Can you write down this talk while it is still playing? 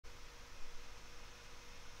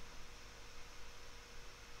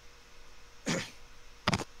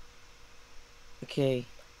Okay.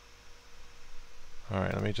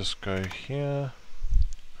 Alright, let me just go here.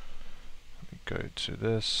 Let me go to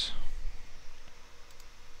this.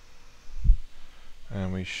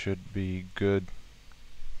 And we should be good.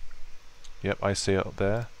 Yep, I see it up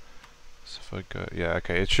there. So if I go, yeah,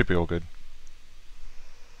 okay, it should be all good.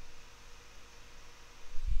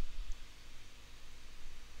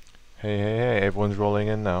 Hey, hey, hey, everyone's rolling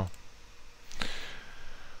in now.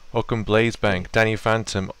 Welcome Blazebank, Danny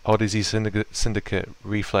Phantom, Odyssey Syndicate,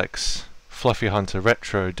 Reflex, Fluffy Hunter,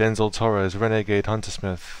 Retro, Denzel Torres, Renegade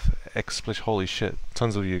Huntersmith, Exploit, holy shit,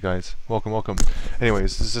 tons of you guys. Welcome, welcome.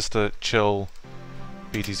 Anyways, this is just a chill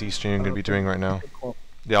BTC stream I'm going to be doing right now.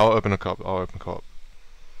 Yeah, I'll open a co-op.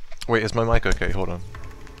 Wait, is my mic okay? Hold on.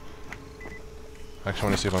 I actually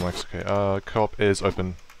want to see if my mic's okay. Co-op is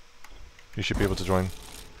open. You should be able to join.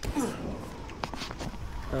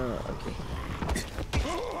 Okay.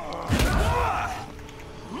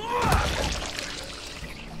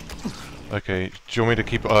 Okay, do you want me to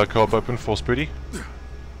keep co-op open for Spoody?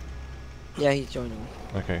 Yeah, he's joining me.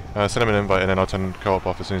 Okay, send him an invite and then I'll turn co-op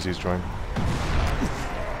off as soon as he's joined.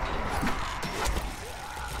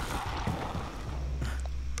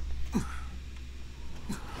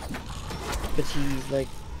 But he's like...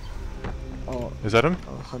 Oh. Is that him?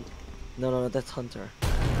 Oh, Hunter. No, that's Hunter.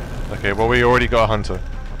 Okay, well we already got a Hunter.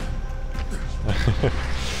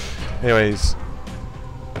 Anyways.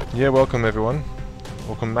 Yeah, welcome everyone.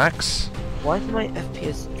 Welcome Max. Why did my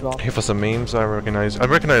FPS drop? Here for some memes, I recognize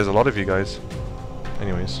a lot of you guys.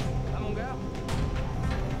 Anyways.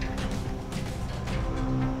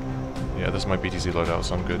 Yeah, this is my BTC loadout,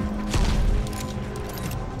 so I'm good.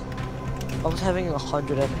 I was having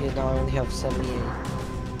 100 FPS, now I only have 78.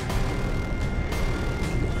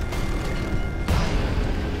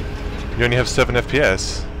 You only have 7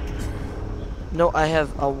 FPS? No, I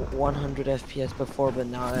have a 100 FPS before, but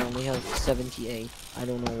now I only have 78. I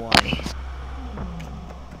don't know why.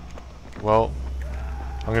 Well,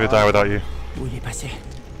 I'm gonna die without you.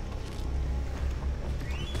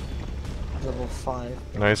 Level 5.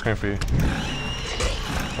 No, he's going for you.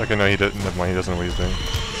 Okay, no, he didn't. Never mind, he doesn't know what he's doing.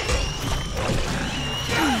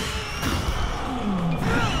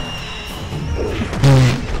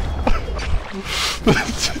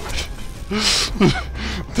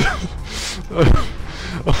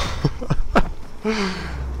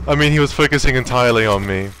 I mean, he was focusing entirely on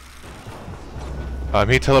me.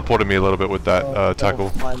 He teleported me a little bit with that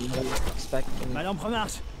tackle.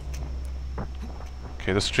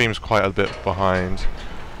 Okay, the stream's quite a bit behind.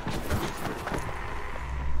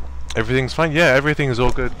 Everything's fine? Yeah, everything's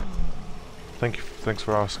all good. Thanks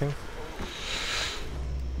for asking.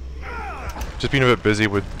 Just been a bit busy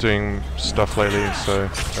with doing stuff lately, so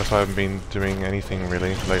that's why I haven't been doing anything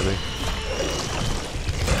really lately.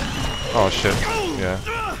 Oh shit, yeah.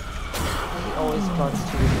 He always cuts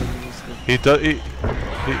to the He does.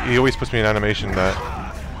 He always puts me in animation that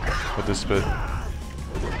with this bit.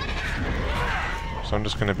 So I'm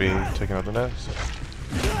just gonna be taking out the nets.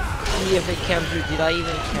 See if it cam through. Did I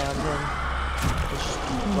even cam him? Just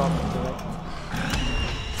drop it directly.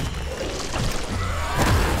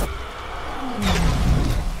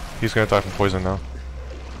 He's gonna die from poison now.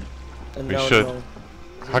 And We no, should. no.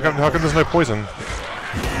 How come there's no poison?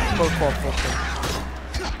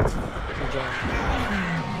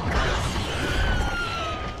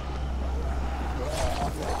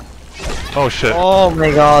 Oh shit. Oh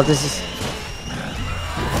my god, this is...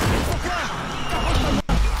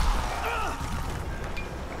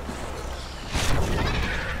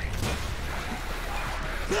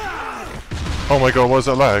 Oh my god, what was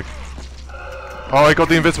that lag? Oh, I got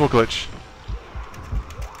the invincible glitch.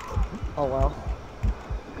 Oh wow.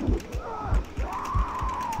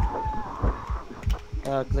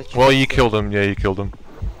 Glitch. Well, you killed him. Yeah, you killed him.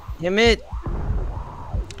 Damn it!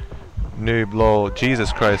 Noob, lol.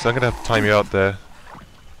 Jesus Christ, I'm gonna have to time you out there.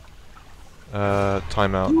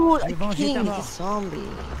 Timeout. Dude, I can't get the zombie.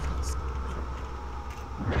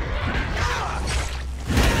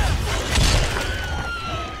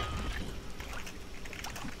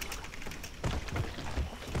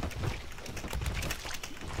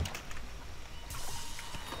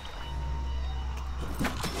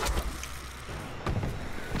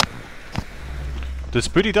 Did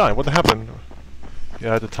Spoody die? What happened?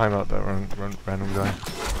 Yeah, I had to time out that random guy.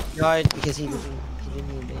 He died because he didn't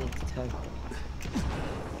even attack.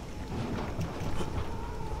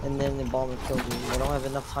 And then the bomber killed me. I don't have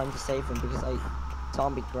enough time to save him because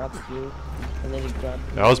zombie grabbed you, and then he grabbed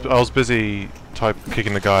me. Yeah, I was busy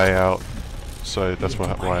kicking the guy out, so that's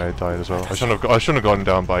why I died as well. I shouldn't have gone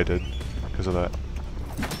down, but I did because of that.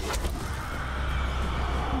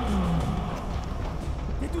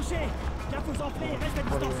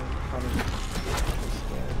 What are you coming?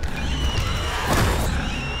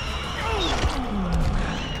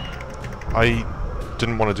 I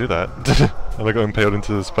didn't want to do that. And I got impaled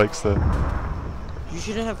into the spikes there. You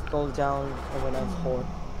shouldn't have go down when I've horde.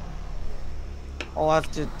 Oh, I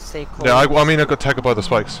have to stay close. Yeah, I mean I got tackled by the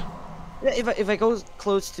spikes. Yeah, if I go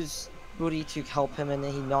close to Booty to help him and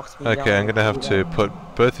then he knocks me down. Okay, I'm gonna have to put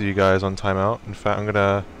both of you guys on timeout. In fact, I'm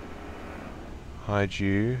gonna hide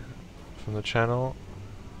you from the channel.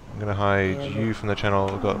 I'm gonna hide you from the channel.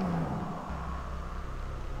 I've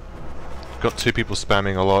got two people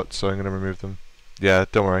spamming a lot, so I'm gonna remove them. Yeah,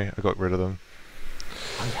 don't worry, I got rid of them.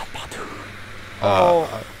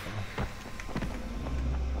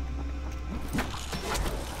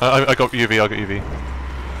 I got UV, I got UV.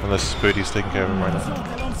 Unless Booty's taking care of him right now.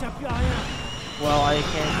 Well, I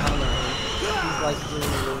can't counter him. He's like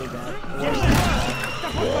doing really bad.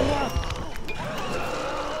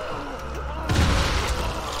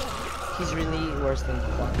 He's really worse than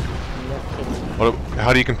Clark. What?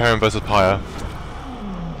 How do you compare him versus Pyre?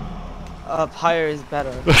 Pyre is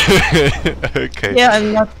better. Okay. Yeah,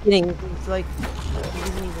 I'm not kidding. It's like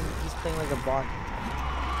he's playing like a bot.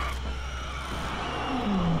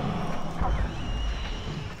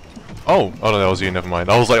 Oh no, that was you. Never mind.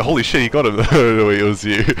 I was like, holy shit, you got him. No, wait, it was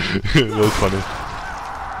you. That was funny.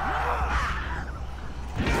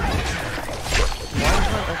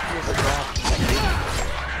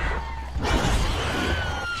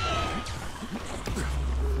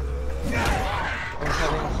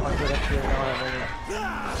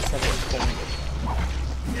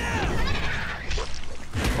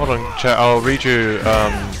 Hold on, chat. I'll read you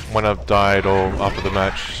when I've died or after the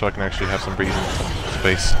match, so I can actually have some breathing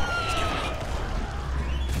space.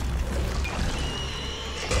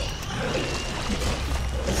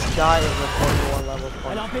 This guy is a 41 level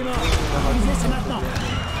point.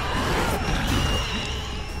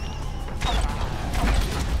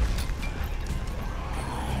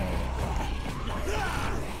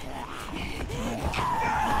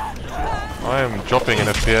 I am dropping in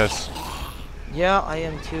FPS. Yeah, I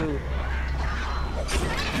am too.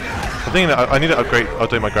 I think that I need to upgrade. I'll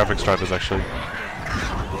do my graphics drivers actually.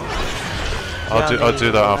 I'll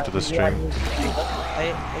do that after the stream.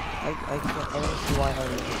 I don't see why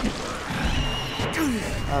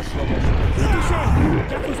slow motion.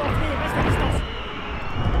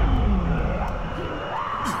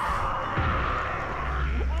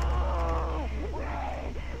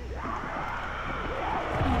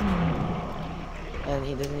 And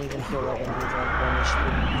he doesn't even feel like he's like one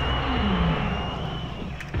speed.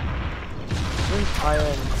 Even Pyre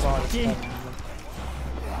and Claude is better.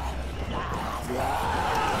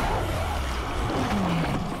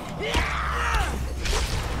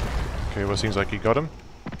 Okay, well, seems like he got him.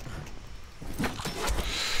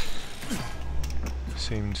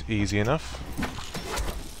 Seems easy enough.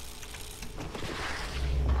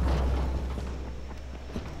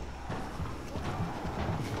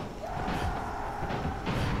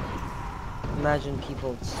 Imagine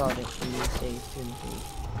people starting a new save in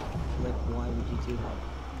like, why would you do that?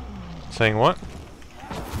 Saying what?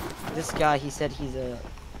 This guy, he said he's a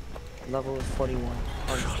level 41.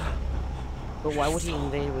 But why would he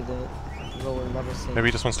invade with a lower level save? Maybe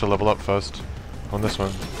he just wants to level up first on this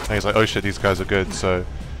one. And he's like, oh shit, these guys are good, so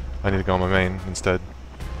I need to go on my main instead.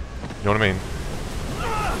 You know what I mean?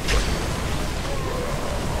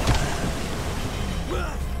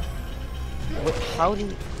 What, how do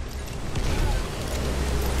you...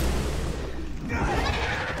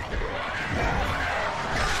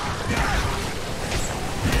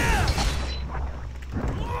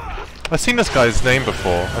 I've seen this guy's name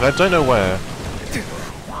before, and I don't know where.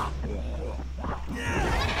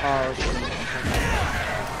 Oh, shit.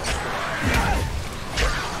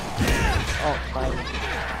 Oh, fine.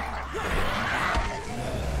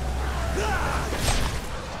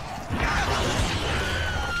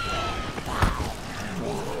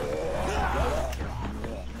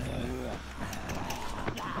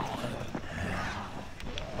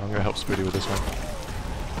 I'm gonna help Spoody with this one.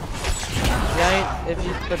 Yeah, if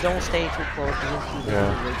you, but don't stay too close because he's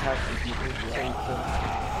Yeah. really attacking people, so you can...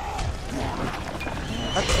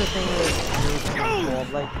 That's the thing with people,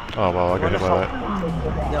 like... Oh well, I got hit by that.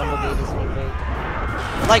 Down the gate is invade.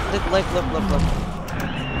 Like, look.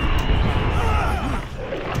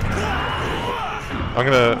 I'm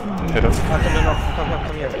gonna hit him. No,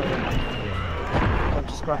 come here. Come,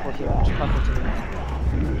 just grapple here, to me.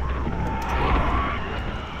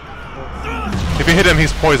 If you hit him,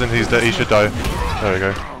 he's poisoned. He's dead. He should die. There we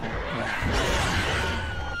go.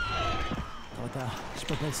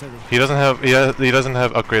 He doesn't have. He doesn't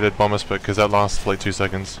have upgraded bomber spit because that lasts for like 2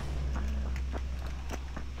 seconds.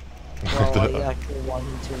 I actually want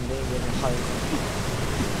him to invade with a high level.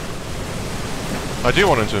 I do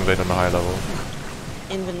want him to invade on a high level.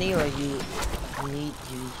 In vanilla, you need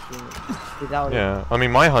to be here. Without Yeah, I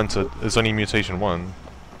mean my hunter is only mutation 1.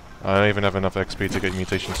 I don't even have enough XP to get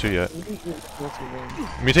mutation 2 yet.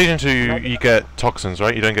 Mutation 2 you get toxins,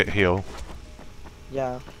 right? You don't get heal.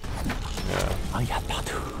 Yeah. Yeah.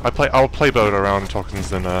 I'll play better around toxins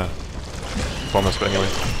than bombers, but anyway.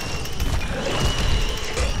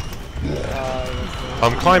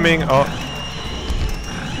 I'm climbing up.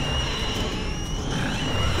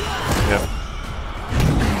 Yep.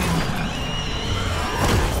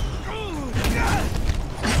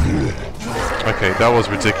 Okay, that was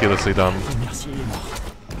ridiculously dumb.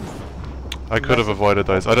 I could have avoided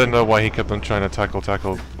those. I don't know why he kept on trying to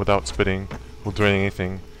tackle without spitting or doing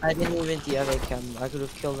anything. I didn't even the other cam. I could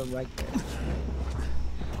have killed him right there.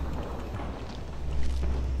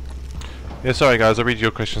 Yeah, sorry guys, I'll read your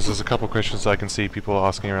questions. There's a couple questions I can see people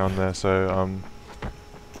asking around there, so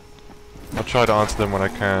I'll try to answer them when I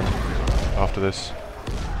can after this.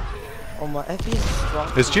 Oh my FPS is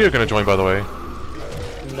strong. Is Gio gonna join, by the way?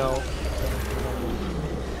 No.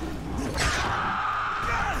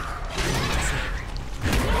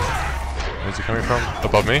 Where's he coming from?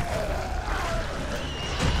 Above me?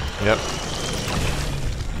 Yep.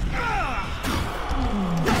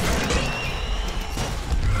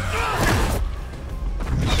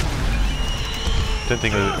 Didn't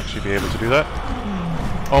think I'd actually be able to do that.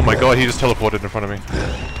 Oh my god, he just teleported in front of me.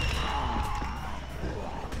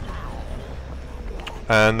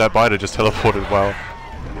 And that biter just teleported, wow.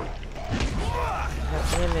 God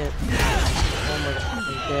damn it. Oh my god, I'm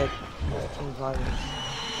dead. King violence.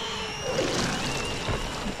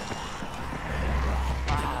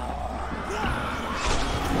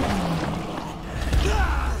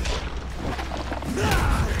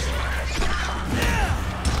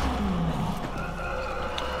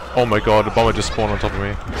 Oh my god, the bomber just spawned on top of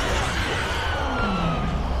me.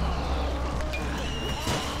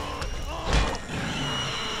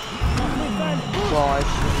 Well, I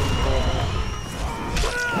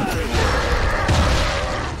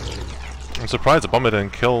shouldn't. I'm surprised the bomber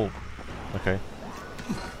didn't kill. Okay.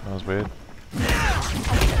 That was weird.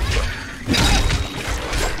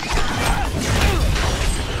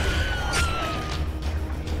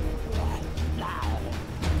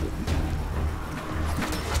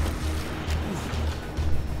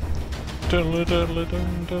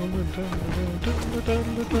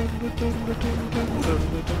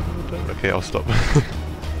 Okay, I'll stop.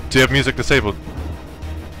 Do you have music disabled?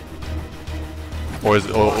 Or is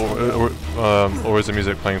or is the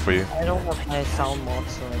music playing for you? I don't have my sound mod,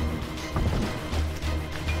 so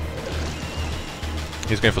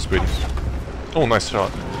He's going for speed. Oh, nice shot.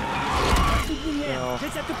 no.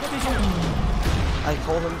 I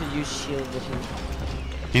told him to use shield, but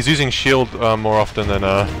He's using shield more often than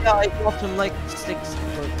yeah, I dropped him like 6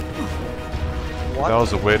 foot. What? That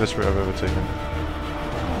was the weirdest route I've ever taken.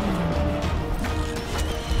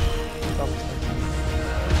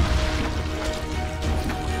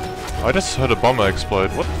 I just heard a bomber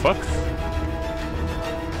explode. What the fuck?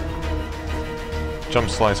 Jump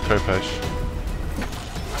slice Khopesh.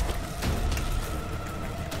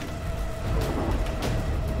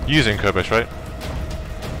 Using Khopesh, right?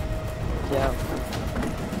 Yeah.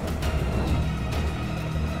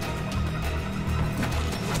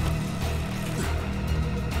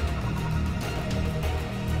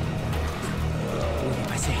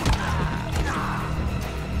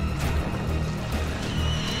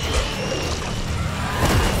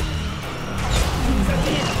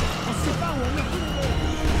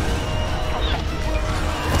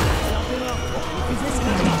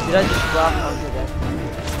 Did I just drop onto that?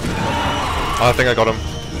 I think I got him.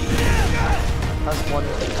 That's one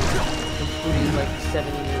including like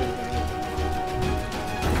 70 meters.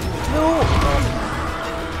 No!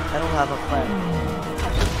 I don't have a plan.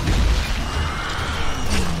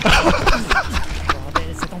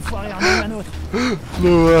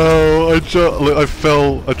 No, I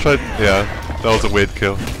fell. I tried. Yeah, that was a weird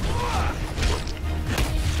kill.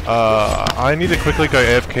 I need to quickly go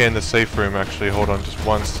AFK in the safe room. Actually, hold on, just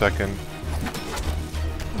 1 second.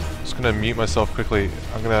 Just gonna mute myself quickly.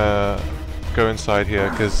 I'm gonna go inside here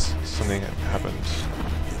because something happened.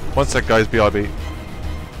 1 sec, guys. BRB.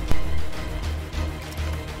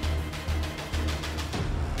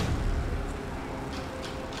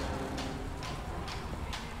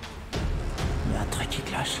 Il y a un trait qui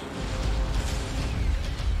clash.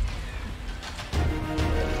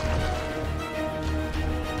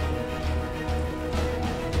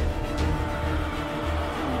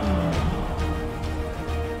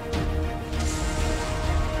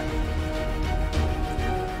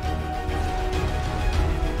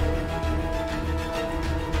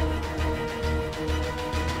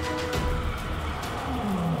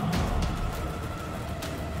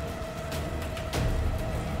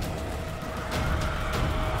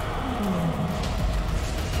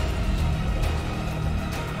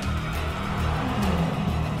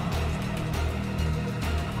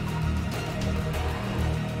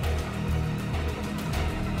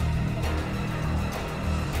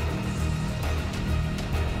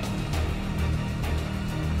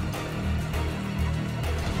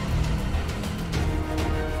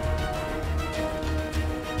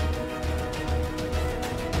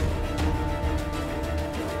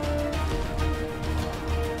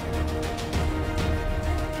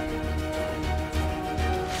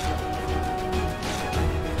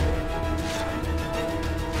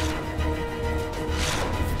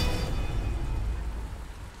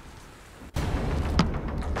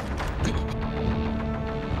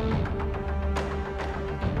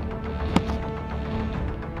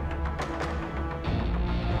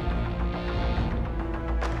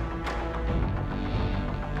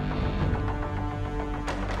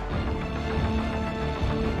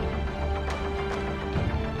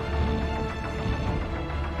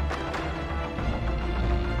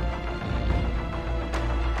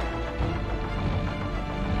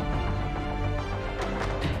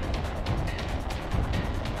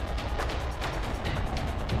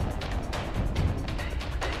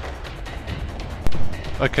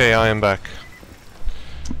 Okay, I am back.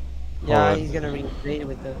 Yeah, Alright. he's gonna re-invade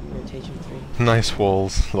with the rotation 3. Nice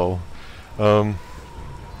walls, lol.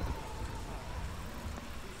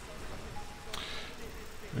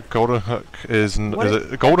 Golden Hook is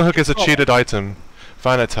Golden Hook is a cheated item.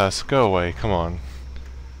 Vanitas, go away, come on.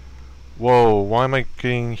 Whoa, why am I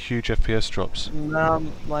getting huge FPS drops? My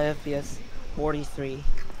FPS 43.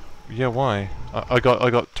 Yeah, why? I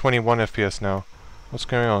got 21 FPS now. What's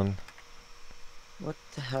going on? What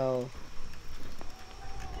the hell?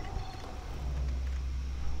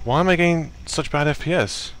 Why am I getting such bad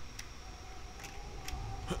FPS?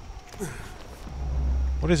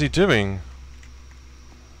 What is he doing?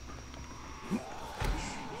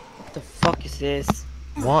 What the fuck is this?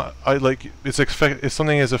 What? It's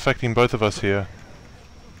something is affecting both of us here.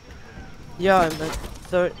 Yeah, I'm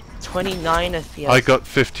at 29 FPS. I got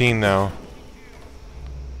 15 now.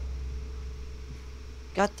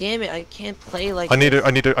 God damn it! I can't play like. I need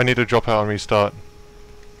to drop out and restart.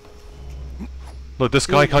 Look, this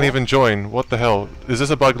guy can't even join. What the hell? Is this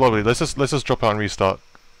a bug globally? Let's just drop out and restart.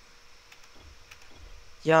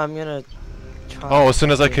 Yeah, I'm gonna try. Oh, as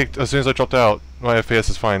soon as I dropped out, my FPS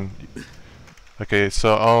is fine. Okay,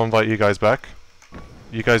 so I'll invite you guys back.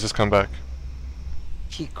 You guys just come back.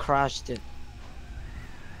 He crashed it.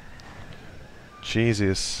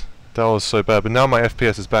 Jesus, that was so bad. But now my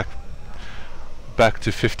FPS is back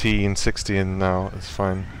to 50 and 60, and now it's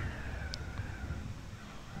fine.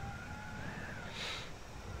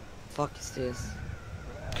 Fuck is this?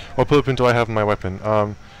 What blueprint do I have in my weapon?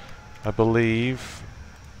 I believe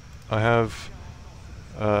I have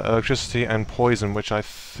electricity and poison, which I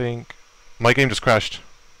think my game just crashed.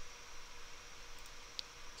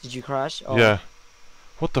 Did you crash? Oh. Yeah.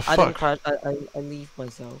 What the fuck? I didn't crash. I leave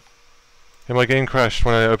myself. Yeah, my game crashed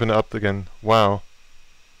when I opened it up again. Wow.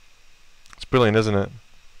 It's brilliant, isn't it?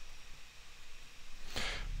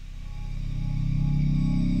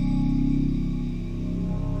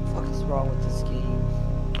 What is wrong with this game?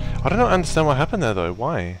 I don't understand what happened there though.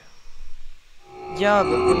 Why? Yeah,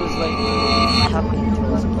 but it was like happening to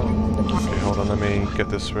us both. Okay, hold on. Let me get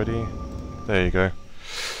this ready. There you go.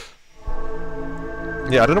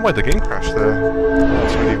 Yeah, I don't know why the game crashed there.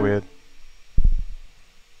 That's really weird.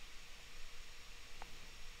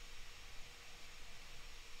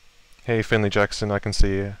 Hey, Finley Jackson, I can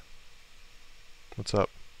see you. What's up?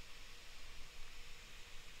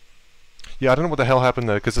 Yeah, I don't know what the hell happened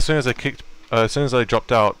there, because as soon as I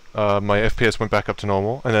dropped out, my FPS went back up to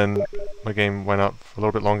normal, and then my game went up for a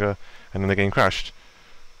little bit longer, and then the game crashed.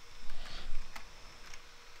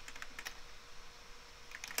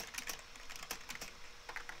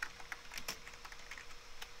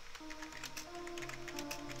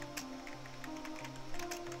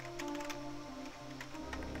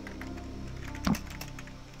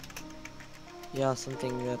 Yeah,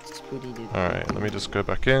 something that Spoody did. Alright, let me just go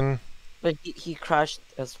back in. But he crashed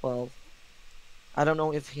as well. I don't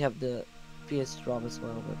know if he have the PS drop as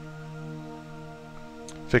well, but...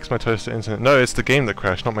 Fix my toaster internet. No, it's the game that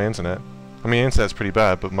crashed, not my internet. I mean, internet's pretty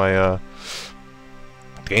bad, but my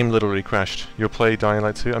game literally crashed. You'll play Dying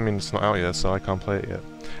Light 2? I mean, it's not out yet, so I can't play it yet.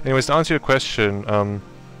 Anyways, to answer your question,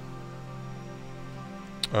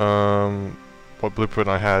 what blueprint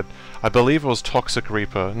I had, I believe it was Toxic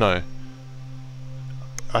Reaper. No.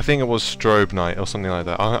 I think it was Strobe Knight or something like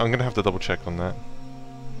that. I'm gonna have to double check on that.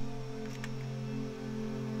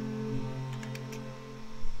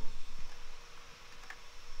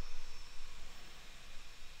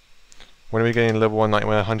 When are we getting level 1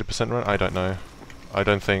 Nightmare 100% run? I don't know. I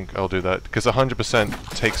don't think I'll do that, because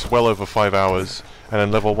 100% takes well over 5 hours, and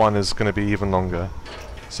then level 1 is going to be even longer.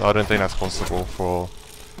 So I don't think that's possible for...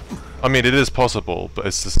 I mean, it is possible, but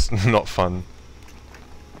it's just not fun.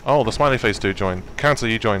 Oh, the smiley face dude joined. Counter,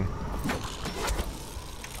 you join.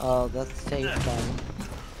 Oh, that's safe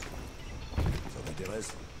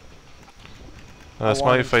time.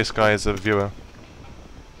 Smiley face guy is a viewer.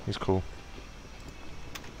 He's cool.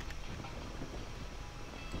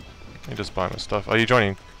 You just buy my stuff. Are you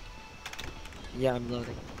joining? Yeah, I'm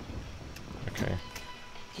loading. Okay.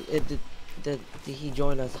 Did he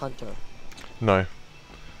join as Hunter? No.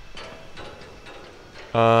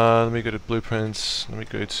 Let me go to blueprints. Let me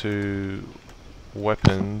go to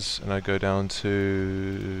weapons, and I go down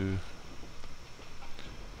to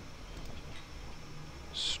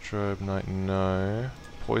Strobe Knight. No.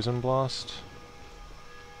 Poison Blast.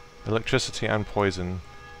 Electricity and poison.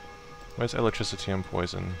 Where's electricity and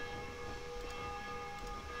poison?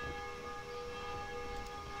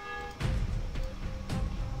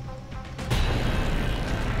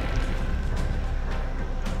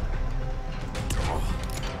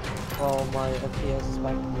 Oh my FPS is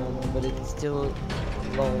back to normal, but it's still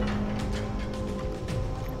low.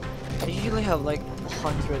 I usually have like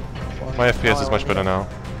 100. My FPS is much better now.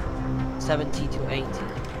 70 to 80.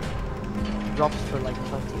 Drops for like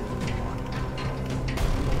 20.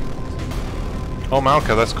 Oh,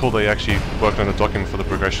 Malka, that's cool that you actually worked on a document for the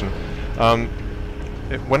progression.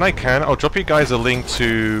 When I can, I'll drop you guys a link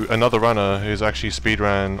to another runner who's actually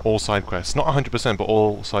speedran all side quests. Not 100%, but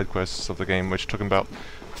all side quests of the game, which took him about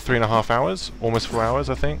 3.5 hours, almost 4 hours,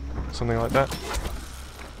 I think, something like that.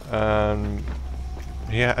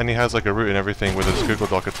 Yeah, and he has like a route and everything with his Google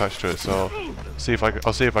Doc attached to it. So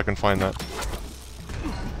I'll see if I can find that.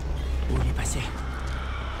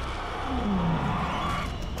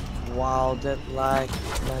 Wow, that lag,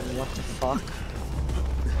 man, what the fuck?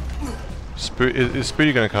 Is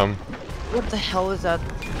Spoody gonna come? What the hell is that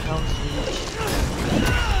house reach?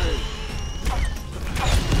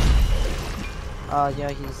 Yeah,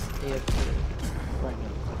 he's AFK right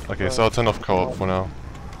now. Okay, so I'll turn off co-op for now,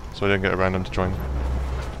 so I don't get a random to join.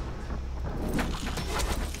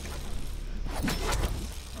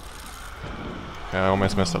 Yeah, I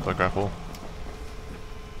almost messed up that grapple.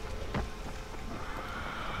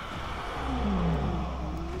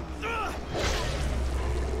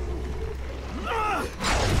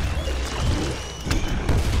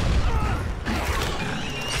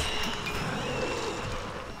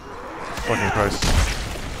 Fucking Christ.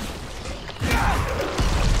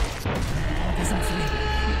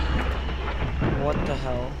 What the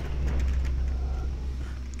hell?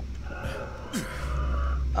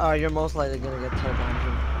 You're most likely gonna get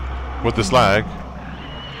teleported. With this lag?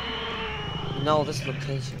 No, this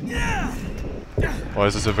location. Or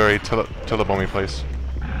is this a very telebomby place?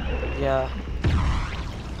 Yeah.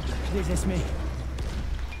 This is me.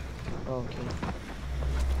 Okay.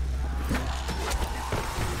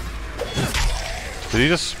 Did he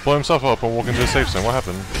just blow himself up and walk into a safe zone? What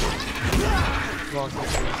happened? Wrong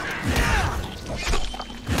situation.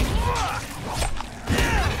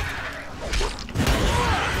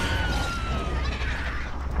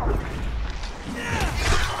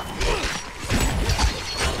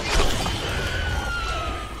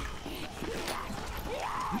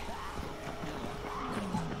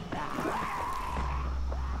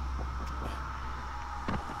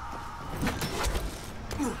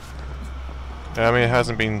 Yeah, I mean, it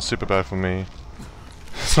hasn't been super bad for me.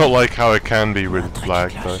 It's not like how it can be with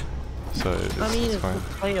lag, though. So I mean, it's fine.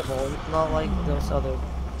 playable. It's not like those other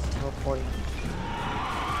teleporting.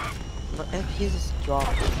 But FPS is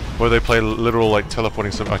dropping. Where they play literal, like,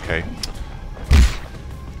 teleporting stuff. Okay.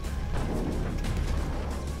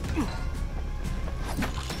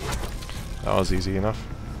 That was easy enough.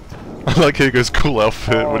 I like how he goes cool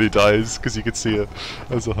outfit when he dies, because you can see it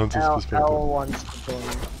as a hunter's perspective. L wants to join.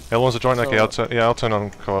 L wants to join? Okay, So- I'll turn on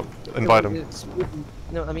co-op. Invite him.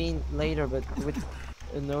 No, I mean later, but with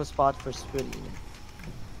no spot for Spitty.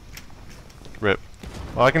 Rip.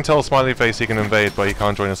 Well, I can tell Smiley Face he can invade, but he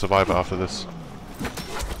can't join a survivor after this.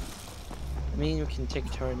 I mean, we can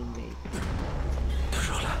take turn invade.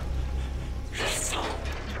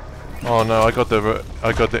 Oh no, I got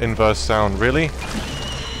the inverse sound. Really?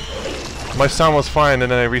 My sound was fine, and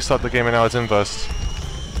then I restart the game, and now it's inversed.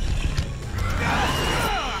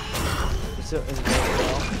 Is it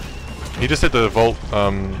well? He just did the vault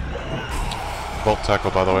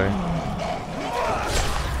tackle, by the way.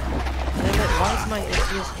 Why is my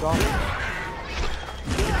FPS dropping?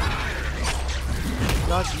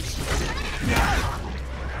 Not used to it.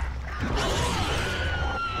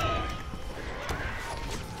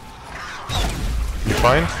 You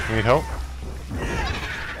fine? You need help?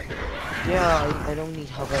 Yeah, I don't need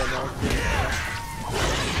help right now.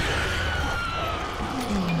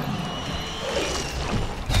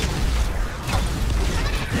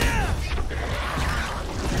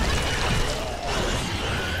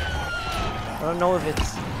 I don't know if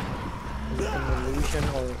it's an illusion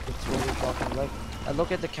or if it's really dropping. Like, I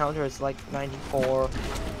look at the counter, it's like 94,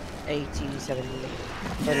 80, 70,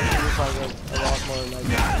 but it feels like it's a lot more like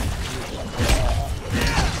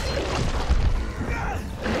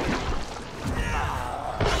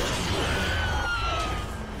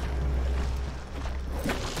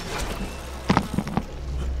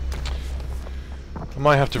I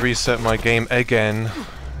might have to reset my game again,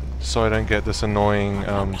 so I don't get this annoying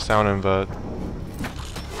sound invert.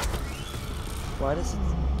 why does it?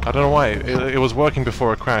 I don't know why. It was working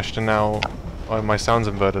before it crashed, and now my sound's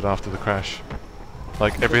inverted after the crash.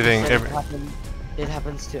 Like everything. It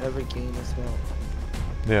happens to every game as well.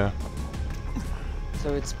 Yeah.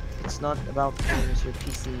 So it's not about the game, it's your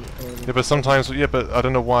PC. Yeah, but sometimes. Yeah, but I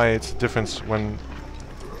don't know why it's a difference when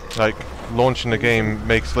Like, launching the game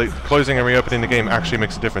makes, like, closing and reopening the game actually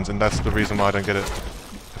makes a difference, and that's the reason why I don't get it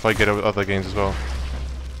if I get it with other games as well.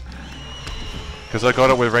 Because I got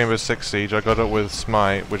it with Rainbow Six Siege, I got it with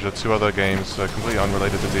Smite, which are 2 other games completely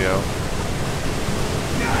unrelated to DL.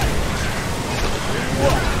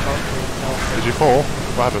 Did you fall?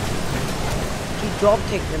 What happened? He drop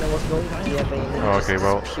kicked when I was going to DFA and then Oh, okay,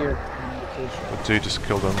 well, disappeared from the location. the dude just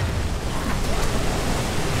killed him.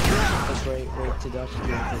 That's right, wait to dodge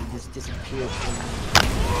DFA, he just disappeared from me.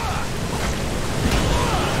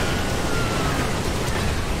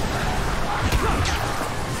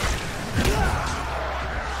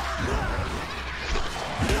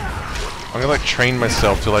 I'm gonna like train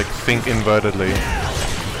myself to like think invertedly.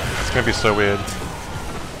 It's gonna be so weird.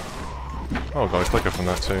 Oh, got a clicker from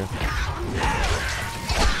that too.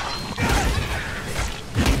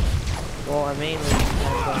 Well, I mainly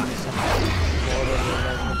have done this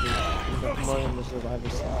more than the Survivor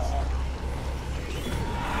sense.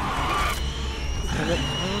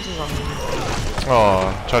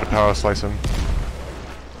 Oh, try to power slice him.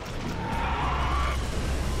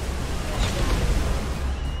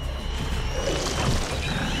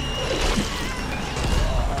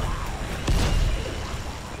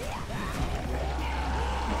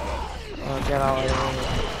 Get out of here.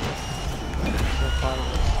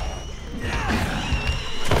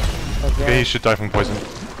 Okay, he should die from poison.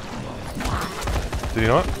 Did he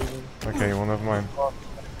not? Okay, well, never mind. I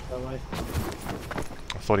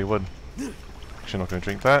thought he would. Actually, not going to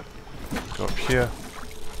drink that. Go up here.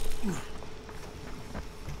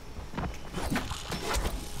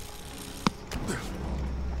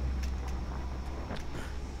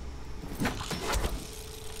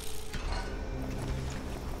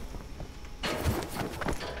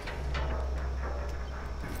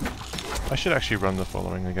 I should actually run the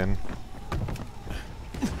following again.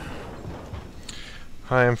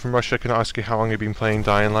 Hi, I'm from Russia. Can I ask you how long you've been playing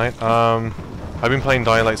Dying Light? I've been playing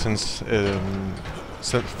Dying Light since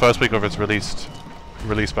first week of its release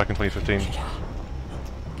back in 2015.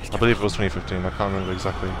 I believe it was 2015. I can't remember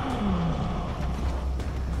exactly.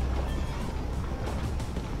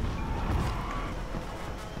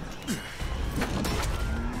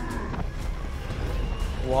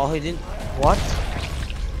 Well, he didn't. What?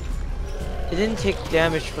 He didn't take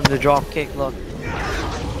damage from the drop kick. Look.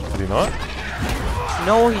 Did he not?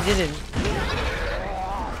 No, he didn't.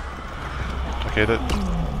 Okay, that.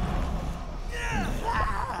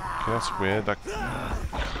 Okay, that's weird. That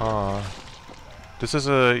car. This is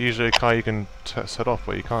usually a car you can set off,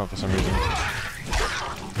 but you can't for some reason.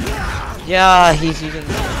 Yeah, he's using.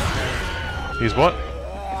 He's what?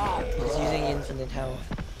 He's using infinite health.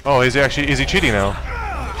 Oh, is he actually? Is he cheating now?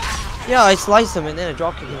 Yeah, I sliced him and then I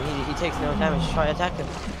drop kick him. He takes no damage. Try to attack him.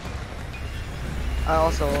 I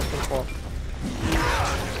also open for.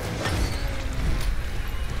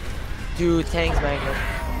 Dude, tanks magnet.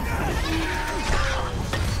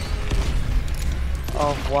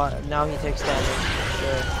 Oh, what? Now he takes damage.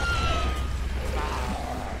 Sure.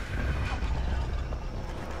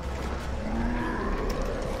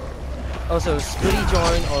 Also, Spooty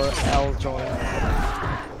join or L join?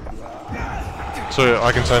 So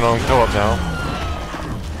I can turn on co-op now.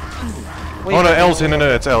 Wait, Oh no, L's in.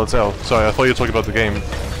 No, it's L. It's L. Sorry, I thought you were talking about the game,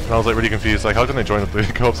 and I was like really confused. Like, how can they join if the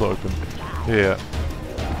co-op's not open? Yeah.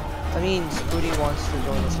 I mean, Spooty wants to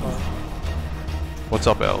join as well. What's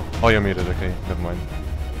up, L? Oh, you're muted. Okay, never mind.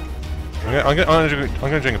 I'm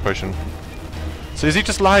gonna drink a potion. So is he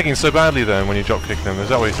just lagging so badly then when you drop kick him? Is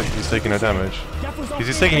that why he's taking no damage? Is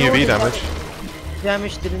he taking UV damage?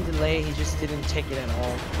 Damage didn't delay. He just didn't take it at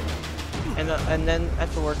all. And then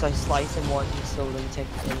afterwards I sliced him once. He still didn't take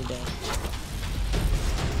any damage.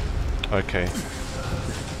 Okay.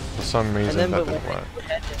 For some reason that didn't work.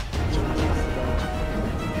 I've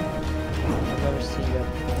never seen that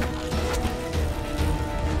before.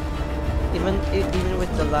 Even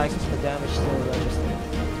with the lag, the damage still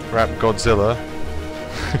registers. Rap Godzilla.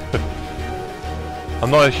 I'm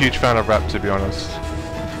not a huge fan of rap, to be honest.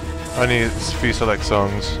 Only a few select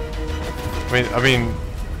songs. I mean,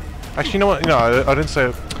 actually, you know what? I didn't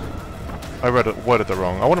say. I worded it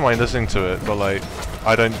wrong. I wouldn't mind listening to it, but like,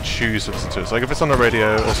 I don't choose to listen to it. So, like, if it's on the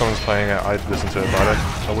radio or someone's playing it, I'd listen to it, but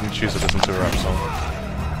I wouldn't choose to listen to a rap song.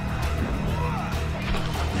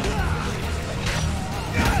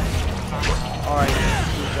 Alright,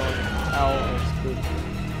 L is good.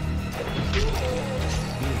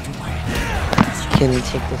 Can we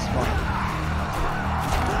take this one?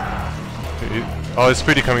 Oh, it's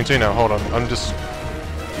Spooty coming too now. Hold on, I'm just.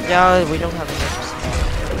 Yeah, we don't have enough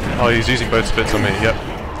spot. Oh, he's using both spits on me. Yep.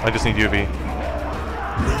 I just need UV.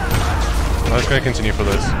 I'm just gonna continue for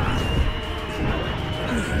this.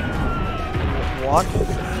 What?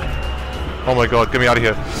 Oh my god, get me out of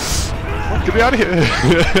here. Get me out of here.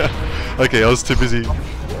 Okay, I was too busy.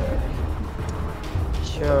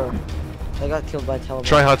 Sure. I got killed by Taliban.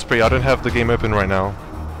 Try hard spree. I don't have the game open right now.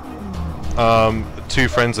 2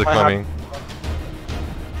 friends are coming.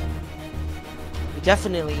 We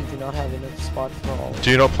definitely do not have enough spot for all.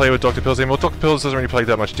 Do you not play with Dr. Pills anymore? Dr. Pills doesn't really play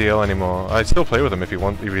that much DL anymore. I'd still play with him if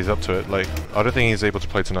if he's up to it. Like, I don't think he's able to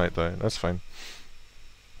play tonight though. That's fine.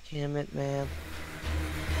 Damn it, man.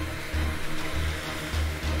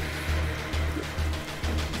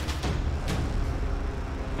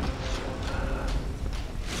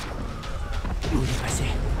 Où il est passé?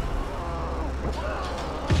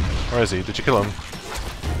 Where is he? Did you kill him?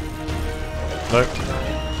 No.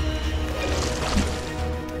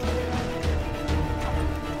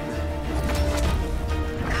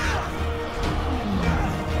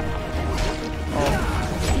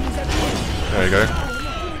 There you go.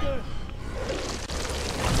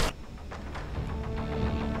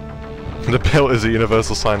 The pill is a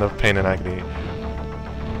universal sign of pain and agony.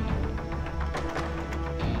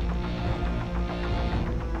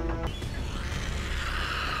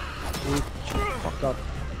 Fucked up.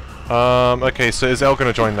 Okay, so is El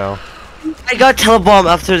gonna join now? I got telebomb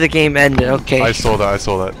after the game ended, okay. I saw that, I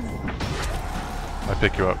saw that. I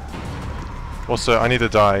pick you up. Also, I need to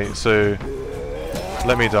die, so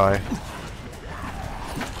let me die.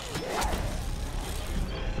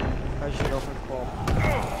 I should open call.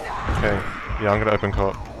 Okay, yeah, I'm gonna open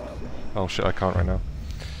co-op. Oh shit, I can't right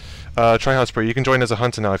now. Try hard spree. You can join as a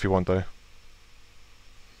hunter now if you want, though.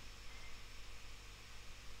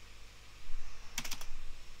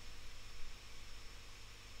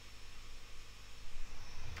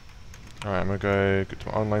 Alright, I'm gonna go to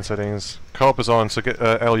my online settings. Co-op is on, so get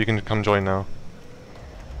L, you can come join now.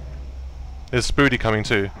 Is Spoody coming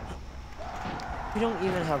too? We don't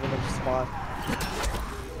even have enough spot.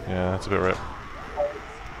 Yeah, that's a bit rip.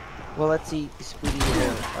 Well, let's see Spoody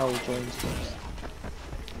or L joins first.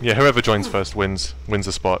 Yeah, whoever joins first wins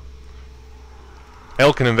a spot.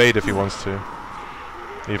 L can invade if he wants to.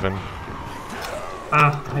 Even.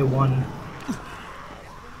 Ah, I won.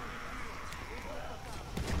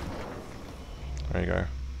 There you go.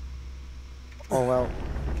 Oh well.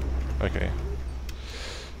 Okay.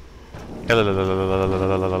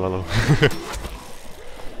 Hello.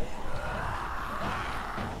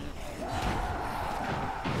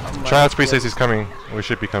 Try out spree says he's coming. We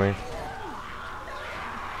should be coming.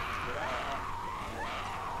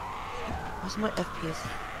 What's my FPS?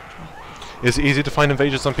 Is it easy to find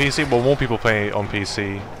invasions on PC? Well, more people play on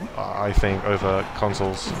PC, I think, over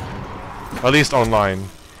consoles. At least online.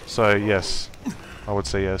 So yes, I would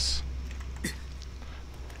say yes.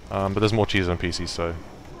 But there's more cheese on PC, so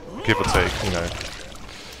give or take, you know.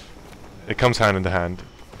 It comes hand in hand.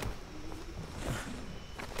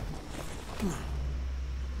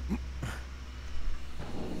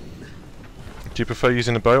 Do you prefer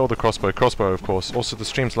using the bow or the crossbow? Crossbow, of course. Also, the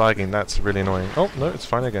stream's lagging. That's really annoying. Oh, no, it's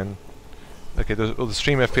fine again. Okay, the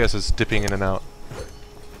stream FPS is dipping in and out.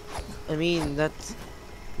 I mean, that's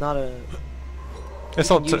not a... It's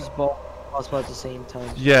you not... can use both crossbow at the same time.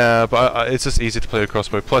 Yeah, but it's just easy to play with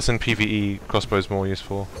crossbow. Plus, in PvE, crossbow is more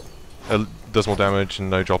useful. It does more damage and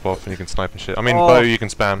no drop off, and you can snipe and shit. I mean, bow you can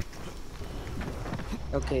spam.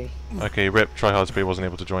 Okay. Okay, rip. Tryhard spree wasn't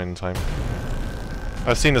able to join in time.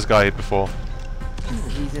 I've seen this guy before.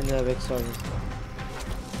 He's in the big server.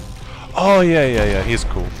 Oh yeah. He's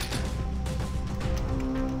cool.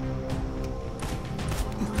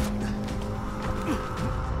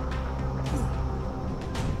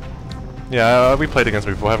 Yeah, we played against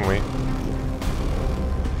him before, haven't we?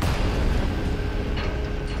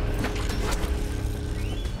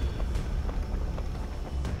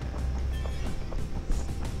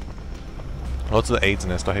 What's the AIDS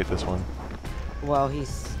nest? I hate this one. Well,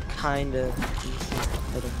 he's kinda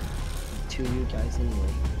decent to you guys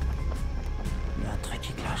anyway.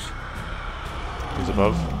 He's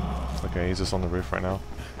above? Okay, he's just on the roof right now.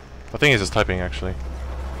 I think he's just typing actually.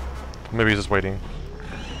 Maybe he's just waiting.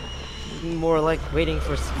 More like waiting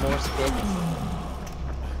for more spins.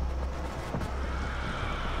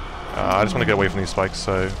 I just want to get away from these spikes,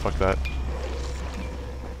 so fuck that.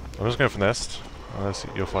 I'm just going for nest, unless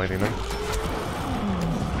you're fighting them.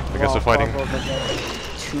 I guess they're fighting.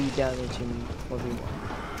 2 damage in 1v1.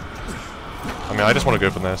 I mean, I just want to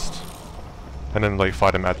go for nest. And then, like,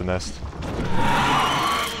 fight him at the nest.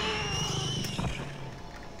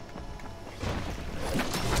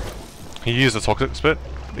 He used a toxic spit,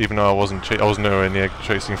 even though I wasn't nowhere near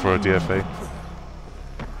chasing for a DFA.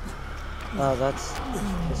 That's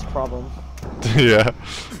his problem. Yeah.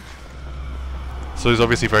 So he's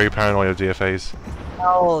obviously very paranoid of DFAs.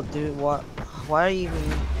 Oh, dude, what? Why are you even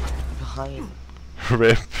behind?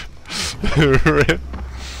 Rip. Rip.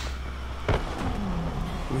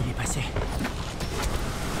 Où il est passé?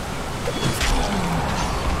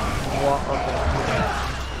 What? Okay.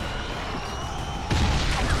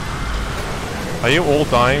 Are you all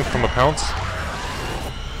dying from a pounce?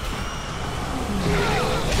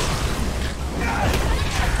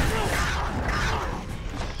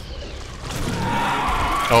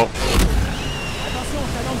 Oh. Attention,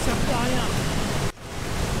 ta lampe sert plus à rien.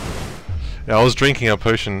 Yeah, I was drinking a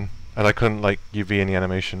potion and I couldn't like UV any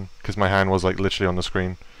animation because my hand was like literally on the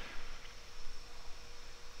screen.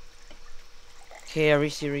 Okay, are we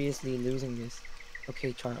seriously losing this?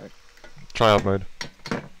 Okay, try hard. Tryout mode.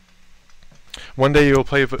 One day you will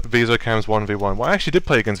play Visocams 1v1. Well, I actually did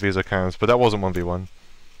play against Visocams, but that wasn't 1v1.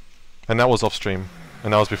 And that was off stream.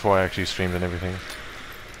 And that was before I actually streamed and everything.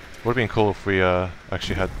 Would have been cool if we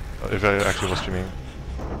actually had, if I actually was streaming.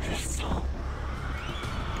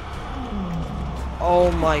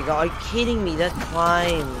 Oh my god, are you kidding me? That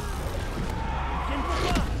climb.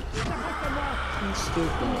 I'm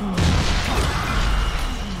stupid.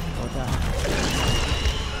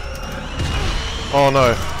 Oh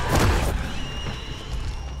no.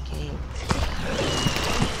 Okay.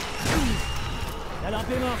 La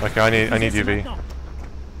lampe est morte. Okay, I need UV. Maintenant.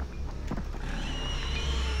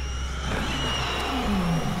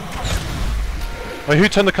 Wait, who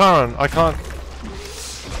turned the car on? I can't.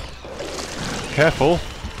 Careful.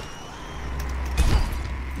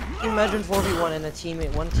 Imagine 4v1 and a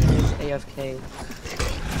teammate, one team is AFK.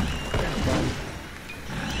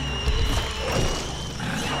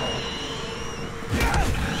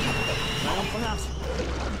 La lampe marche.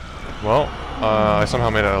 Well, I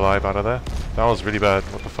somehow made it alive out of there. That was really bad.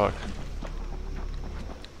 What the fuck?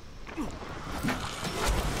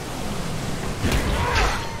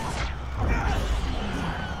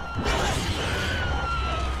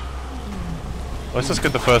 Let's just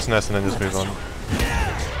get the first nest and then just move on.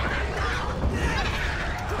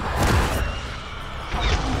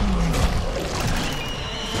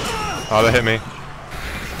 Oh, they hit me.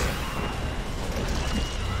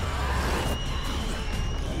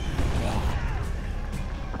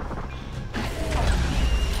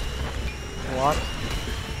 What?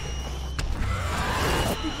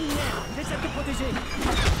 J'essaie de te protéger.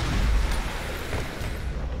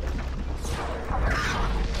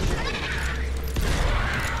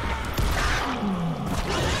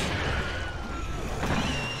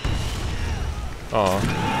 Oh,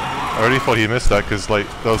 I already thought he missed that because like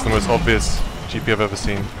that was the most obvious GP I've ever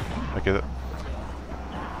seen. I get it.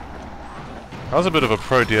 That was a bit of a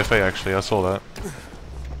pro DFA actually. I saw that.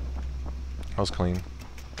 That was clean.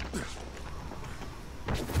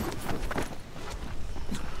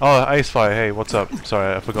 Oh, Acefire, hey, what's up?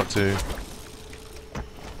 Sorry, I forgot to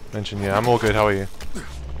mention. Yeah, I'm all good. How are you?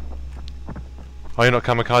 Oh, you're not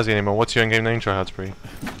Kamikaze anymore. What's your in-game name, Tryhardsbury?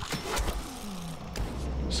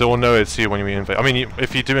 So we'll know it's you when we invade. I mean,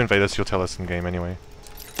 if you do invade us, you'll tell us in game anyway.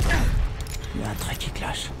 Il y a un trait qui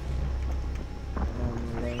cloche.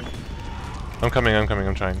 Lame. I'm coming,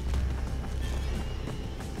 I'm trying.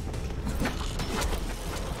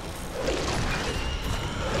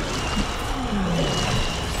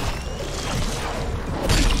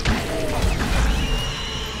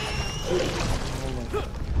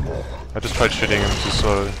 I just tried shooting him too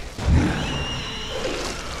slow.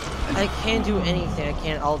 I can't do anything. I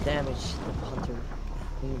can't all damage the hunter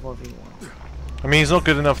in 4v1. I mean, he's not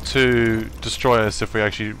good enough to destroy us if we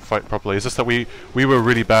actually fight properly. It's just that we were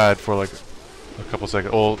really bad for like a couple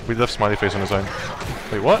seconds. Or we left Smiley Face on his own.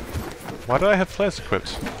 Wait, what? Why do I have flares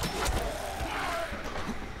equipped?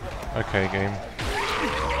 Okay, game.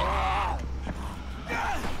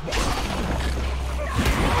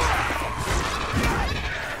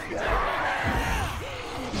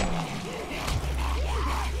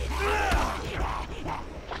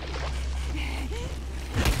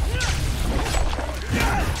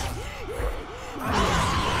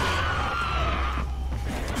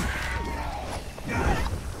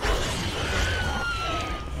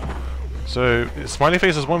 So, Smiley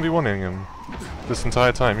Face is 1v1ing him this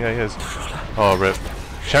entire time. Yeah, he is. Oh, rip.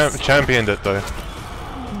 Championed it, though.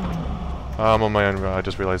 I'm on my own. I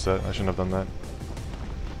just realized that. I shouldn't have done that.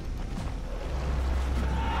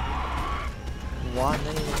 What?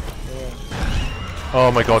 Yeah.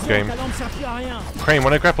 Oh my god, game. Ta lampe sert plus à rien. Crane,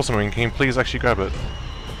 when I grapple something, can you please actually grab it?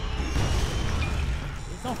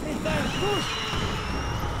 Les enflés de balle, bouge.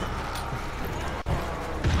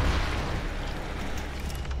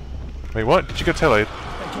 Wait, what? Did you get Taillight?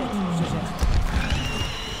 T'inquiète, je gère.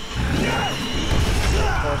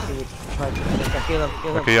 Of course course he would try to kill him.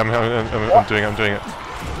 Okay, I'm doing it. I'm doing it.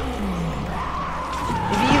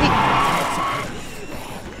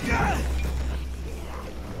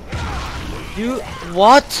 You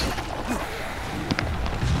what?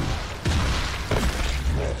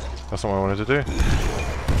 That's not what I wanted to do.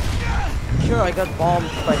 Sure, I got bombed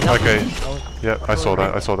by nothing. Okay. Yeah, I saw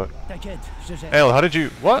that. I saw that. T'inquiète, je gère. Ale, how did you?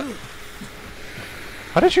 What?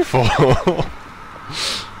 How did you fall?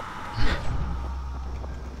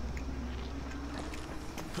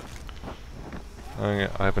 Okay,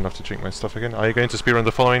 I have enough to drink my stuff again. Are you going to speedrun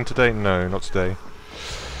the following today? No, not today.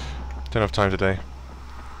 Don't have time today.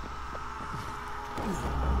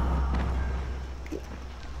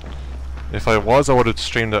 If I was, I would have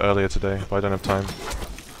streamed it earlier today, but I don't have time.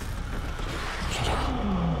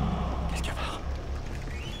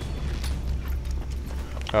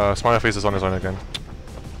 Smiley face is on his own again.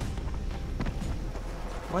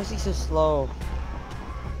 Why is he so slow?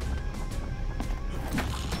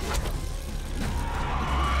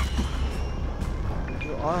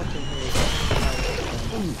 You are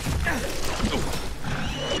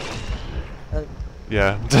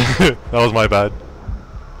Yeah, that was my bad.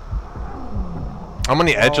 I'm on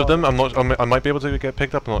the edge of them. I might be able to get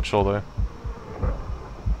picked up. I'm not sure though.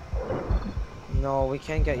 No, we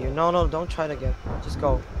can't get you. No, don't try to get. Just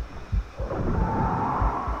go.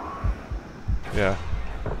 Yeah.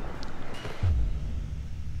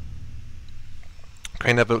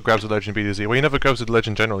 Crane never grabs a legend BDZ. Well, he never grabs a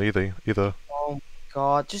legend general either. Oh my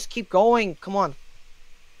god, just keep going. Come on.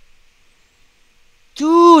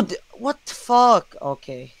 Dude, what the fuck?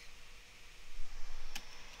 Okay.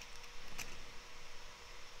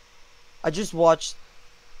 I just watched.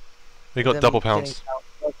 We got them double getting pounds. out,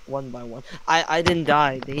 like, one by one. I didn't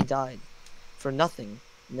die. They died for nothing.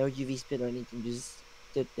 No UV spit or anything. Just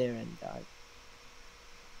stood there and died.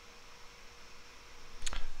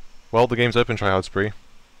 Well, the game's open. Try hard spree.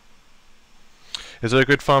 Is there a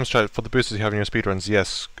good farm strat for the boosters you have in your speedruns?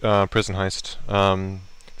 Yes. Prison heist.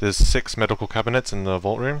 There's 6 medical cabinets in the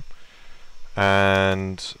vault room,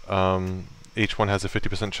 and each one has a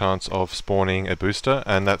 50% chance of spawning a booster,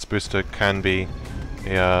 and that booster can be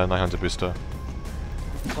a 900 booster.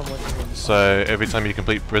 So every time you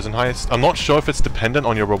complete prison heist, I'm not sure if it's dependent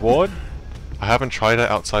on your reward. I haven't tried it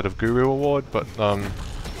outside of Guru reward, but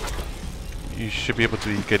you should be able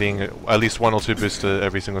to be getting at least 1 or 2 booster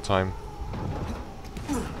every single time.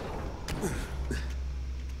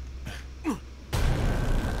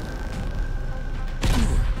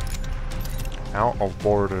 Out of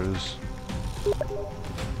borders.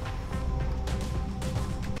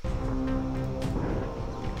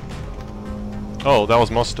 Oh, that was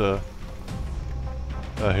Monster,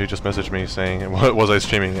 who just messaged me saying, was I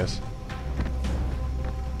streaming? Yes.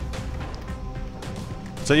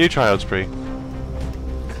 Is that you, Child's Spree?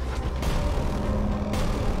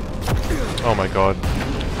 Oh my god.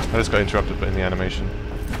 I just got interrupted in the animation.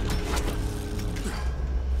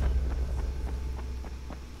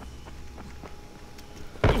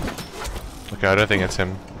 Okay, I don't think it's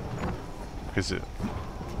him. Because it...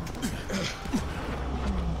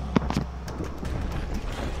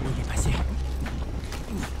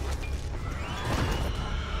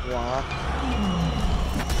 What?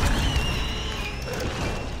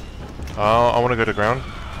 I want to go to ground.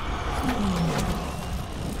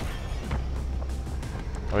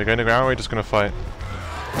 Are we going to ground or are we just going to fight?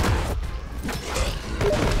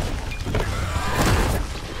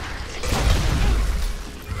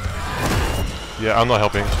 Yeah, I'm not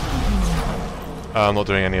helping. I'm not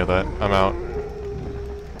doing any of that. I'm out.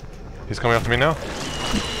 He's coming after me now?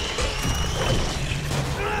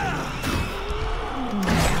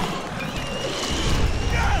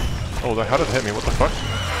 Oh, how did it hit me? What the fuck?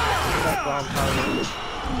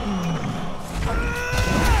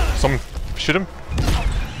 Someone shoot him?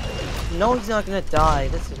 No, he's not gonna die.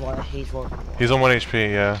 This is why I hate working. He's on 1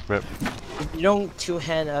 HP, yeah. Rip. If you don't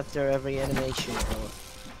two-hand after every animation or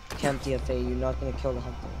camp DFA, you're not gonna kill the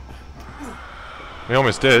hunter. We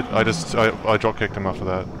almost did. I drop kicked him after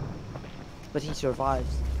that. But he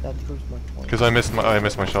survives. That proves my point. Because I missed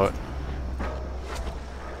my shot.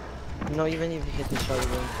 No, even if you hit the shot, you're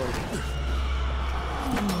going for it.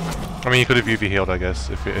 I mean, he could have UV healed, I guess,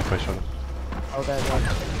 if I shot him. Oh, that one.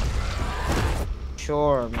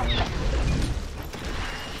 Sure, man.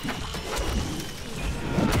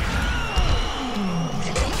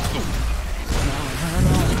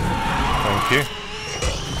 Thank you.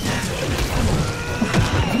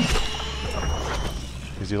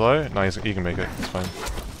 Is he low? No, he can make it. It's fine.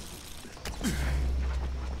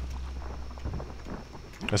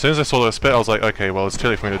 As soon as I saw that spit, I was like, okay, well, it's too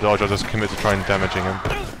late for me to dodge. I'll just commit to trying damaging him.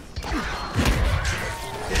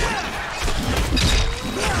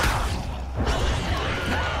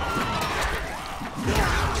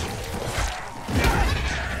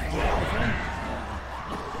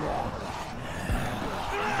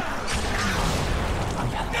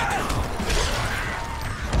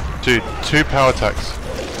 Dude, 2 power attacks.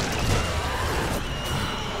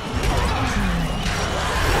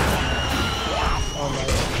 Oh my.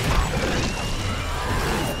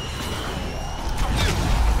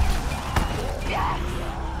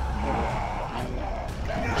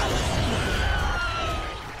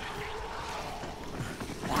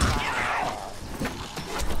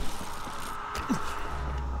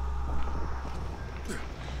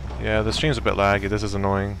 Yeah, the stream's a bit laggy. This is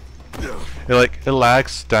annoying. It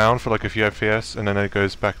lags down for like a few FPS and then it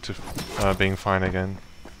goes back to being fine again.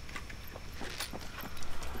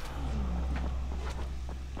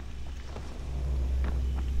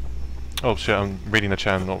 Oh shit, I'm reading the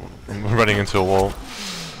chat, I'm running into a wall.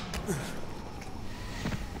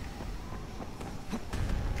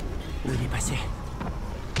 Où il est passé?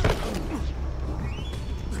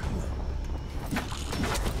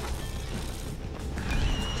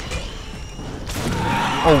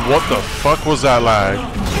 Oh, what the fuck was that lag?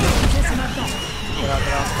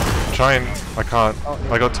 Trying, I can't.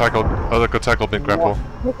 I got tackled. Oh, I got tackled mid grapple.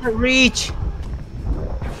 Look at reach!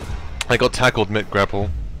 I got tackled mid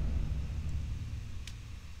grapple.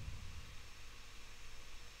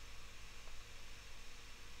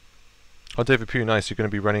 Oh, David Pugh, nice. You're going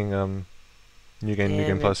to be running New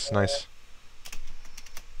Game Plus. Nice.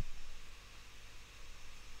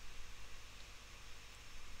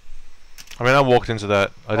 I mean, I walked into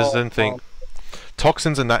that. I just didn't think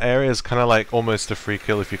toxins in that area is kind of like almost a free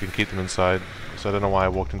kill if you can keep them inside. So I don't know why I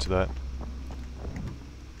walked into that.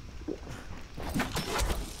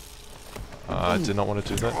 I did not want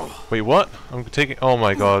to do that. Wait, what? I'm taking. Oh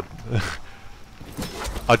my god!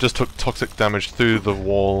 I just took toxic damage through the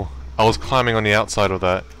wall. I was climbing on the outside of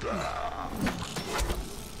that.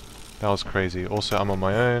 That was crazy. Also, I'm on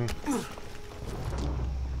my own.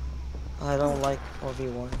 I don't like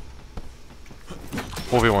 4v1.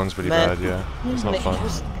 4v1's really bad, yeah. It's not fun. I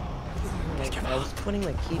was putting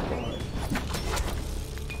my keyboard.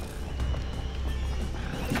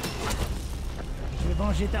 Je vais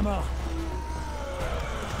venger ta mort.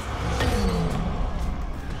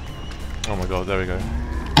 Oh my god, there we go.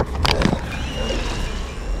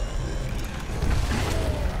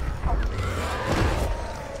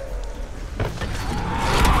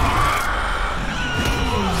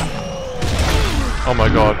 Oh my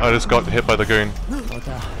god, I just got hit by the goon.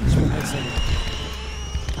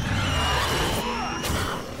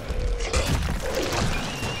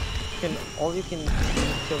 All you can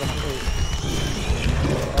kill the hunter is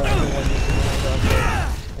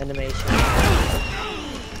animation.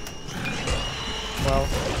 Well,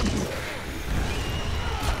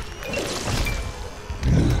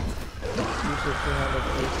 usually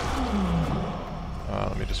 300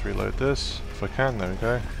 Let me just reload this, if I can, there we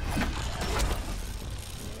go.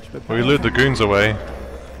 We lured the goons away.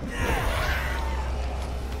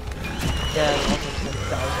 Yeah, almost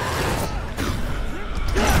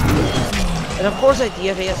 10,000. And of course I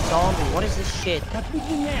DFA a zombie, what is this shit? T'as plus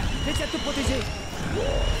de lumière. Essaie de te protéger.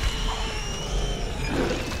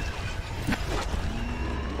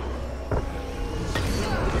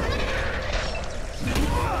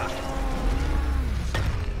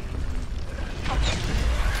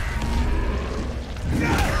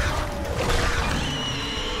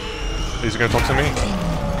 Is he gonna talk to me?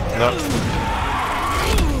 No.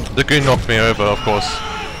 The goon knocked me over, of course.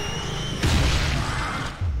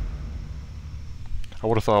 I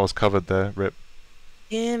would have thought I was covered there, rip.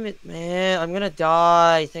 Damn it, man, I'm gonna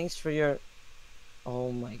die. Thanks for your...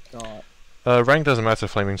 Oh my god. Rank doesn't matter,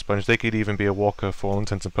 Flaming Sponge. They could even be a walker for all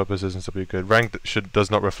intents and purposes and still be good. Rank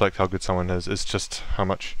does not reflect how good someone is. It's just how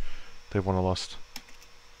much they've won or lost.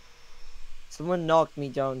 Someone knocked me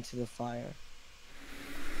down to the fire.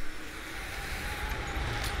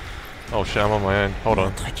 Oh shit, I'm on my own. Hold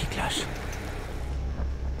on. Truc qui cloche.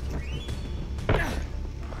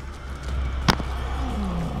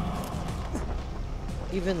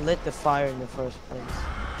 Even lit the fire in the first place.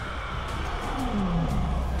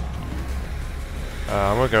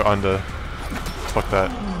 I'm gonna go under. Fuck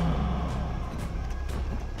that.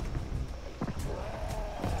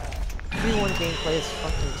 Everyone gameplay is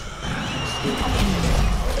fucking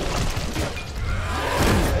stupid.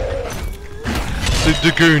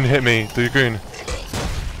 The goon hit me. The goon.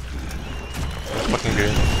 Fucking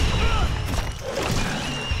goon.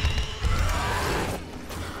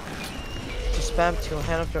 Just spam to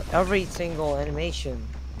hand after every single animation.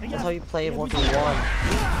 That's how you play 1v1.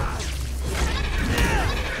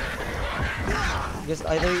 Because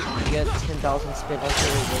either you get 10,000 spin after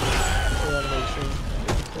animation,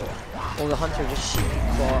 or the hunter just shoot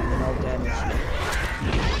claw and all damage.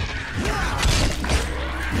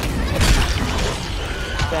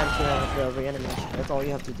 the reanimation. That's all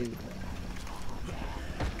you have to do.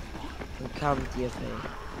 And counter DFA.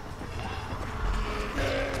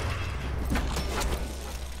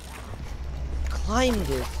 Climb this,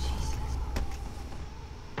 Jesus.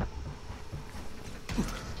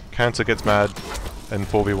 Counter gets mad in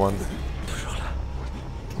 4v1.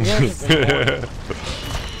 Yes,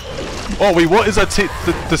 Oh wait, what is that?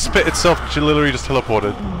 The spit itself literally just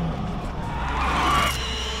teleported.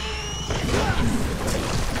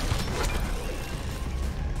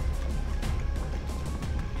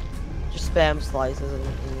 just spam slices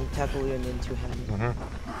and tackle you in two hands.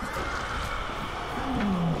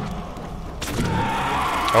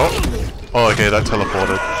 Oh, okay, that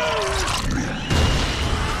teleported.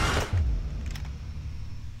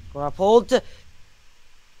 Grappled.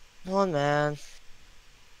 Come on, man.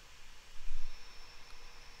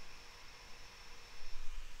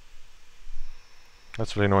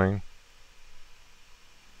 That's really annoying.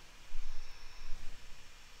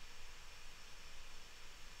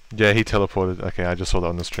 Yeah, he teleported. Okay, I just saw that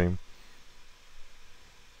on the stream.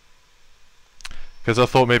 Because I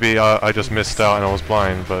thought maybe I just missed out and I was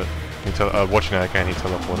blind, but watching it again, he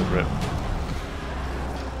teleported. Rip.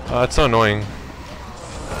 It's so annoying.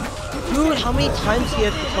 Dude, how many times do you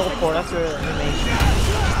have to teleport after animation?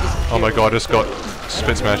 Oh my god, I just got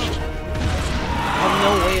split smashed. I have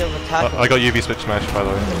no way of attacking. I got UV split smashed, by the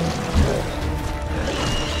way.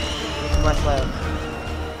 It's my left.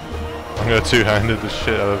 I'm gonna two-handed the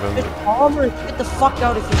shit out of him. This bomber, get the fuck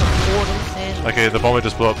out if you're a board, I'm saying. Okay, the bomber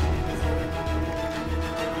just blew up.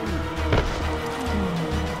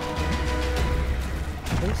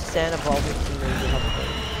 Don't stand above the team and you have to go.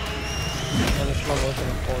 And it's slow motion,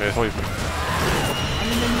 of course. Okay, holy.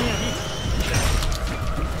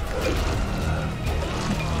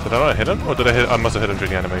 Did I not hit him? Or did I hit? I must have hit him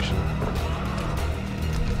during the animation.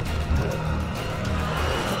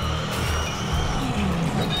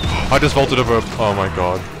 I just vaulted over a... Oh my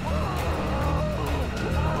god.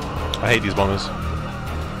 I hate these bombers.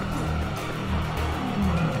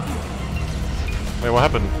 Wait, what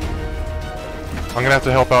happened? I'm gonna have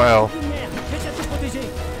to help out Al.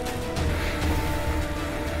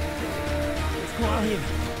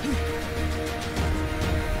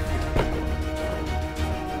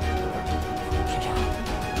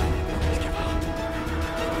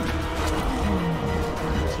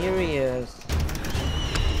 Here he is.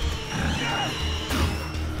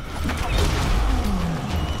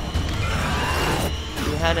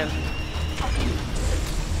 You had him.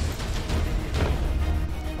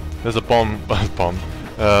 There's a bomb.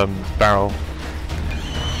 Barrel.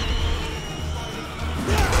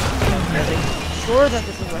 Sure that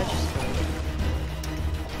doesn't register.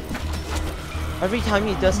 Every time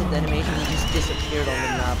he does an animation, he just disappeared on the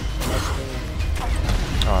map.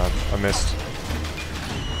 Oh, I missed.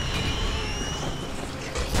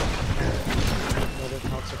 Another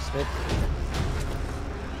toxic spit.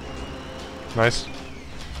 Nice.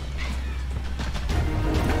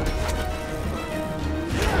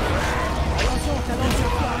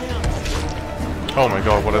 Oh my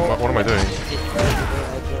god, what am I doing?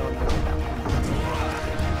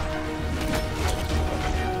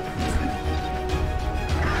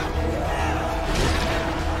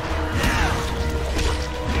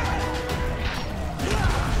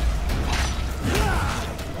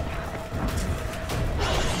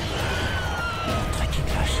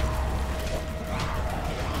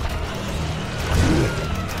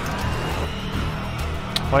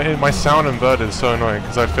 My sound inverted is so annoying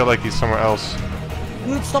because I feel like he's somewhere else.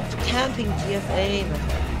 Dude, stop camping, GFA, man.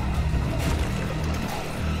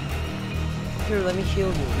 Here, let me heal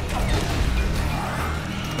you.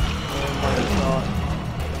 Oh my god.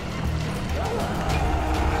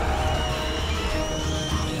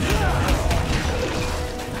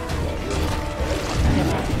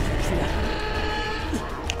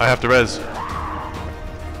 I have to res.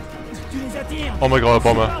 Oh my god, a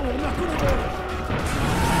bomber.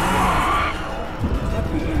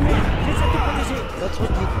 That's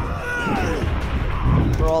what you...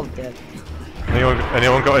 We're all dead.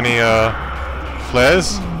 Anyone got any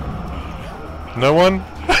flares? No one?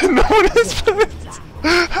 No one has flares!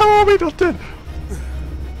 How are we not dead?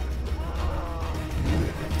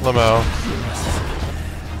 Lamau.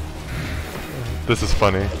 This is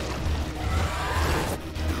funny.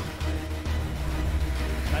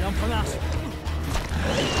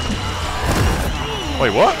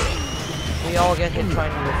 Wait, what? We all get hit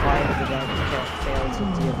trying to revive the guy who can't fail to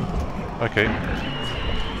deal. Okay.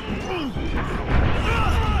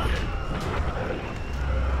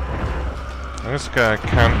 I'm just gonna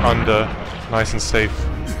camp under, nice and safe.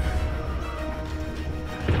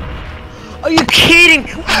 Are you kidding?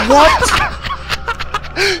 What?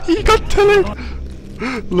 He got teleped!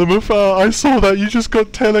 Lemuffa, I saw that, you just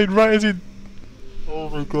got teleped right as he... Oh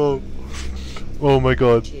my god. Oh my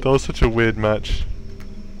god, that was such a weird match.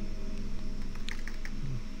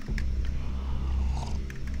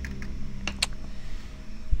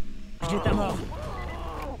 J'ai ta mort.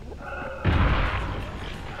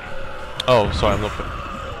 Oh, sorry, I'm not...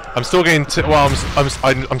 I'm still getting well,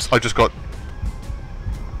 I just got...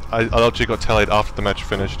 I actually got teleped after the match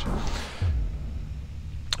finished.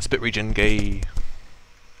 Spit region gay.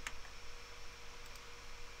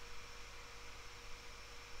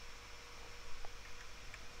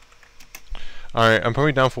 Alright, I'm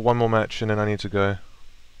probably down for one more match and then I need to go.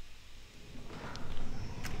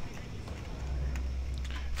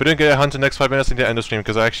 If we don't get a hunt in the next 5 minutes, I need to end the stream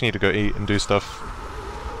because I actually need to go eat and do stuff.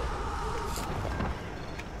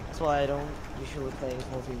 That's why I don't usually play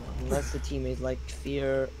 4v1 unless the teammates like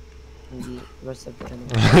fear and the rest of the enemy.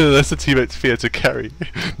 That's the teammate's fear to carry.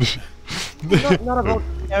 not about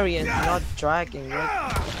carry and not dragging.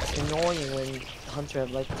 Like, it's annoying when Hunter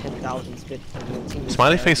have like 10,000 spit and the team.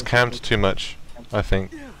 Smiley face camped too much, I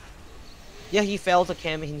think. Yeah, he failed to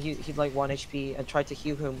camp and he like 1 HP. I tried to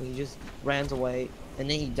heal him, but he just ran away and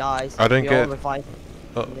then he dies. I don't We all get. revive him,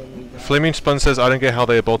 and then we die. Flaming Spun says, I don't get how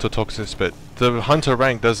they are both to toxic spit. The hunter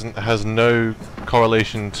rank has no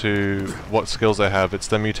correlation to what skills they have. It's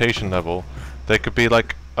their mutation level. They could be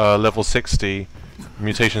like level 60,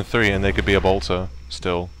 mutation 3, and they could be a bolter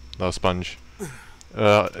still, a sponge.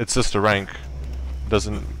 It's just a rank.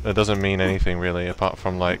 It doesn't mean anything really, apart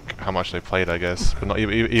from like how much they played, I guess. But not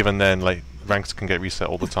even then, like ranks can get reset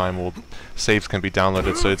all the time, or saves can be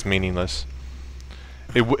downloaded, so it's meaningless.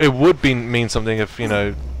 It would mean something if, you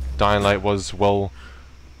know, Dying Light was well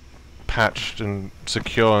patched and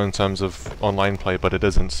secure in terms of online play, but it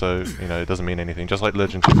isn't, so, you know, it doesn't mean anything. Just like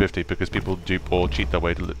Legend 250, because people dupe or cheat their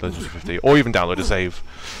way to Legend 250, or even download a save.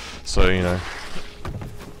 So, you know.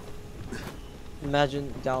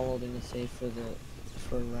 Imagine downloading a save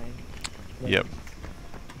for rank. Yep.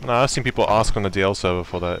 No, I've seen people ask on the DL server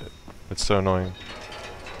for that. It's so annoying.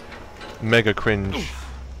 Mega cringe.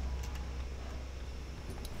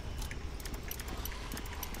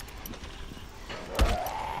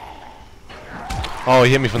 Oh,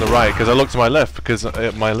 he hit me from the right because I looked to my left because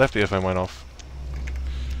my left earphone went off.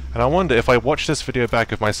 And I wonder if I watch this video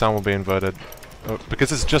back if my sound will be inverted.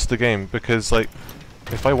 Because it's just a game. Because, like,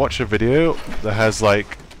 if I watch a video that has,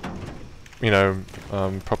 like, you know,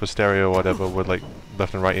 proper stereo or whatever with, like,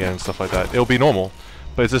 left and right ear and stuff like that, it'll be normal.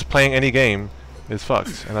 But it's just playing any game is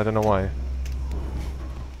fucked, and I don't know why.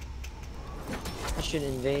 I should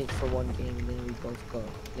invade for one game and then we both go.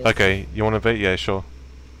 Yes. Okay, you want to invade? Yeah, sure.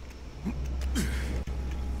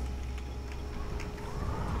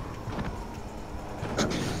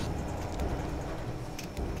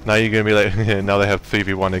 Now you're gonna be like, now they have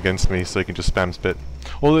 3v1 against me, so you can just spam spit.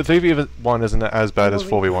 Well, the 3v1 isn't as bad as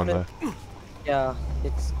 4v1 though. Yeah,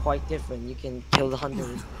 it's quite different. You can kill the hunter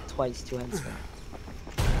with twice 2 hand spam.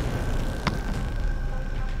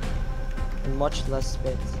 And much less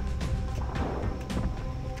spit.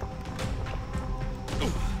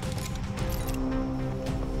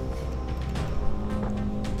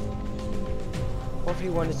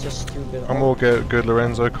 Everyone is just stupid. I'm all good,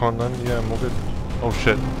 Lorenzo, Conlan. Yeah, I'm all good. Oh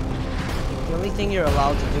shit. The only thing you're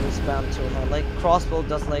allowed to do is spam 2 hand. Like crossbow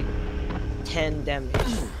does like 10 damage.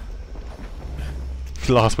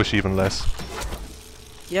 Last wish even less.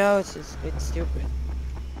 Yeah, it's stupid.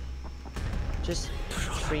 Just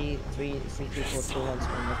three people 2 hand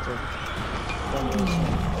spam after.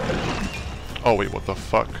 Oh wait, what the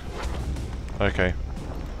fuck? Okay.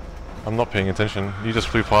 I'm not paying attention. You just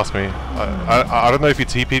flew past me. I don't know if you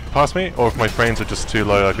TP'd past me or if my frames are just too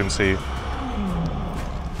low I can see.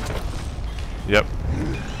 Yep.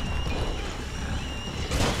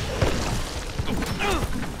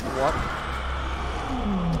 What?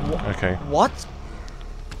 Okay. What?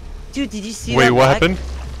 Dude, did you see Wait, that what back? happened?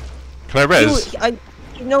 Can I res?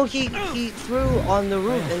 Dude, he threw on the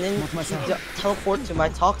roof and then he teleported to my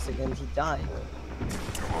toxic and he died.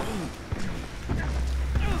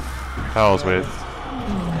 That was weird.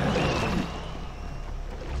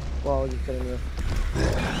 Well, you couldn't have.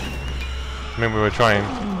 I mean, we were trying.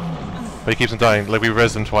 But he keeps on dying. Like, we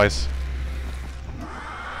rezzed him twice.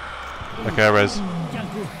 Okay, I res. Tiens le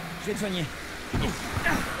coup, je vais te soigner.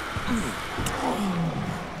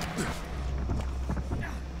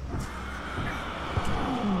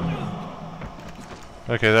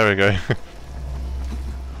 Okay, there we go.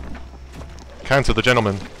 Cancel the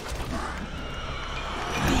gentleman.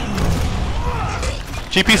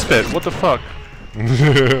 GP spit, what the fuck?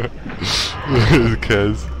 Who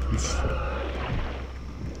cares?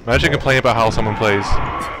 Imagine complaining about how someone plays.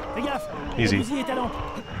 Fais gaffe. Easy. La bousille est à l'ombre.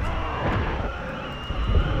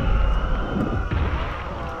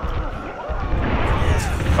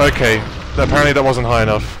 Okay, apparently that wasn't high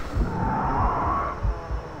enough.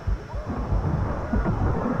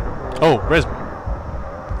 Oh, res.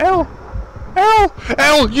 L! L!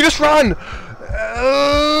 L! You just ran!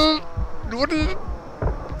 What is...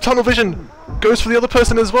 Tunnel vision goes for the other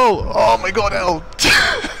person as well! Oh my god, L!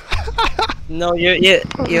 No, you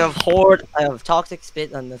have horde. I have toxic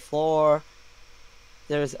spit on the floor.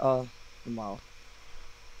 There's wow.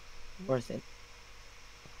 Worth it.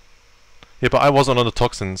 Yeah, but I wasn't on the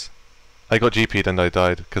toxins. I got GP'd and I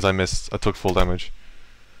died because I missed. I took full damage.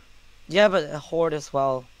 Yeah, but a horde as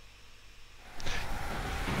well.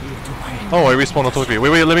 Oh, I respawned on top of you.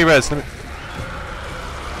 Wait, let me res. Let me...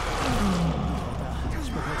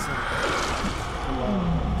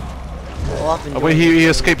 Well, Oh, wait, he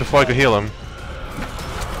escaped before I could heal him.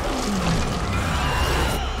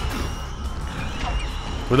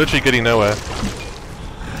 We're literally getting nowhere.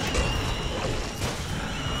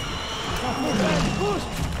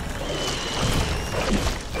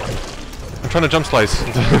 I'm trying to jump slice.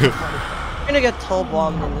 You're gonna get toe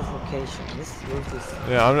bombed in this location. This is ruthless.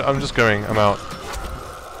 Yeah, I'm just going. I'm out.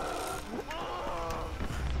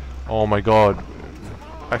 Oh my god.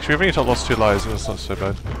 Actually, we've only lost 2 lives. That's not so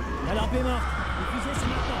bad. La lampe est morte. Les fusées, c'est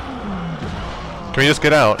maintenant. Can we just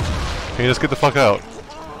get out? Can you just get the fuck out?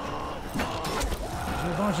 Je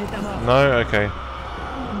vais venger ta mort. No? Okay.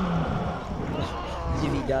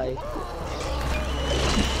 Jimmy died.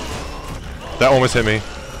 That almost hit me.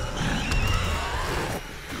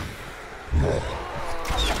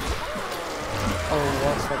 Oh,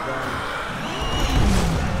 what's that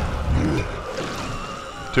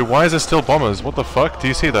down? Dude, why is there still bombers? What the fuck? Do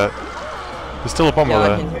you see that? There's still a bomber Yeah, I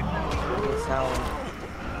there. can hear the sound.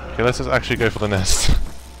 Okay, let's just actually go for the nest.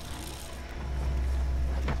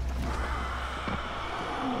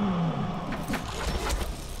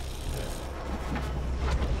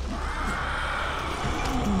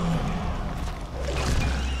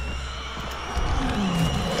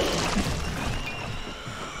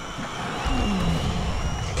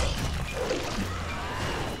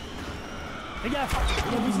 Fais gaffe.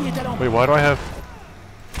 La bousille est à l'ombre. Wait, why do I have...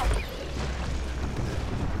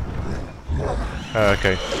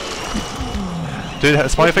 okay.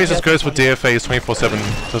 Dude, Smiley Faces goes for DFAs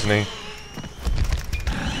 24/7, doesn't he?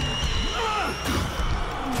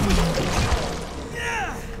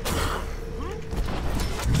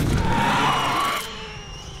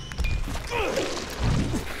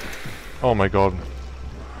 Oh my god.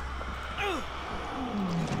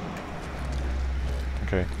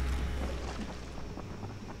 Okay.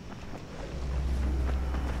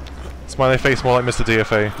 Smiley face more like Mr.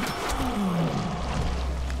 DFA.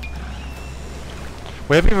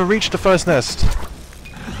 We haven't even reached the first nest.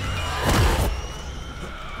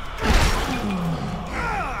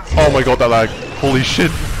 Oh my god, that lag. Holy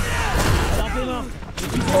shit. La lampe est morte.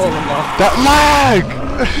 Oh no. That lag!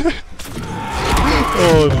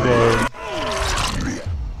 Oh no.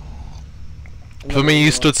 For me,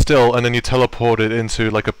 you stood still and then you teleported into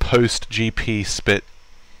like a post GP spit.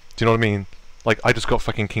 Do you know what I mean? Like, I just got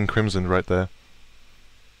fucking King Crimson right there.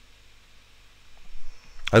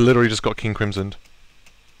 I literally just got King Crimsoned.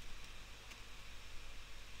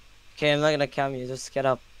 Okay, I'm not gonna cam you. Just get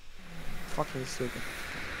up. Fucking stupid.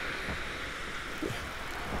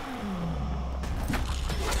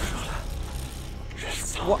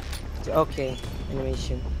 What? Okay,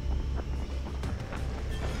 animation.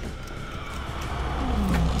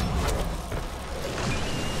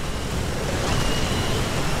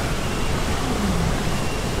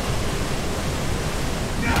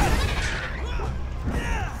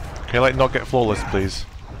 Can you like not get flawless, please?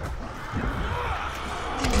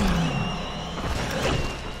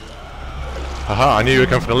 Haha, I knew you were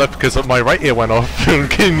coming from the left because my right ear went off. I'm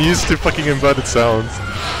getting used to fucking inverted sounds.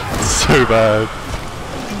 It's so bad.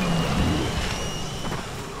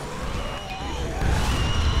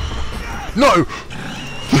 No!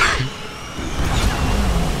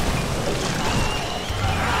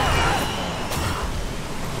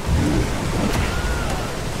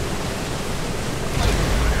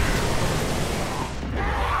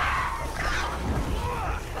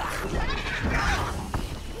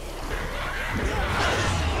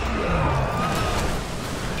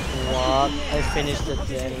 What? I finished the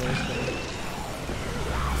animation.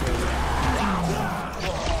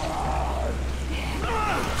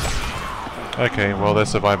 Okay, well they're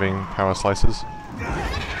surviving power slices.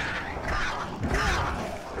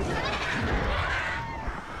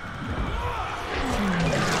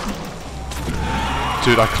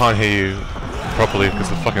 Dude, I can't hear you properly because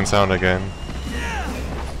the fucking sound again.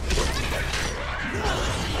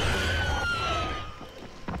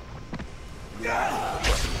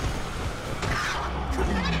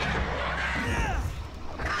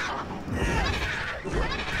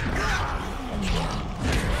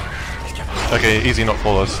 Okay, easy, not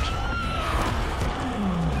flawless.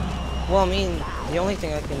 Well, I mean, the only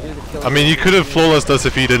thing I can do to kill. I mean, you could have flawless us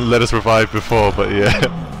if you didn't let us revive before, but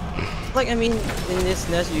yeah. Like, I mean, in this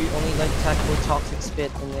nest, you only like attack with toxic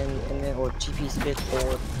spit and then or GP spit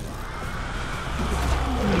or.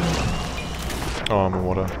 Oh, I'm in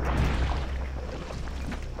water.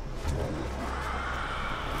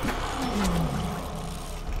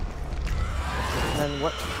 And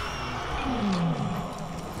what?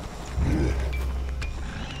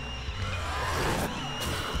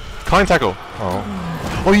 Kind tackle. Oh.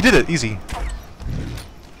 Oh, you did it. Easy.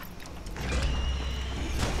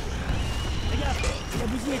 Regarde, la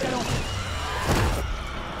bousille est à l'entrée.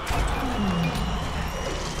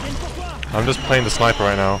 Viens pour toi. I'm just playing the sniper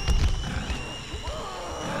right now.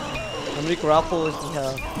 How many grapple does he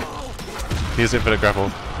have? He has infinite grapple.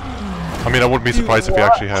 I mean, I wouldn't be surprised if he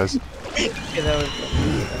actually has. Okay, that was.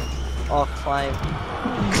 Oh, climb.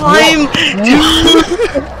 Climb!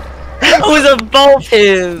 I was above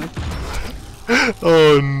him!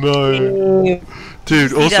 Oh no.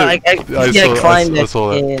 Dude, also, I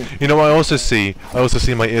saw that. You know what I also see? I also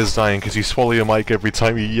see my ears dying because you swallow your mic every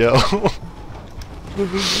time you yell.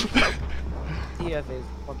 TF is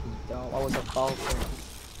fucking dumb. I was above him.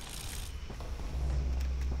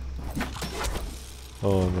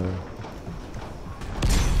 Oh no.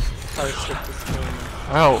 Sorry, skip this game.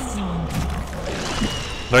 Ow.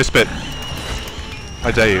 No spit.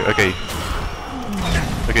 I dare you. Okay.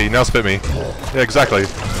 Okay, now spit me. Yeah, exactly.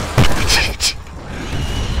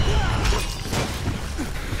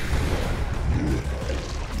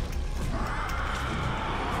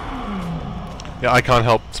 Yeah, I can't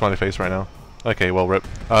help smiley face right now. Okay, well, rip.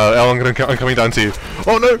 El, I'm coming down to you.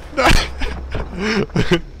 Oh no!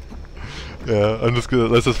 Yeah, I'm just gonna.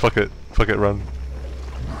 Let's just fuck it, run.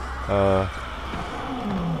 I'm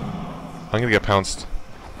gonna get pounced.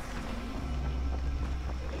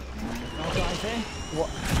 Encore effet.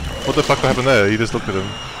 What the fuck happened there? You just looked at him.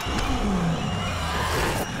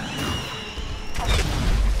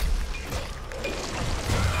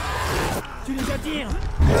 Tu les attires.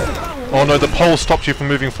 Oh no, the pole stopped you from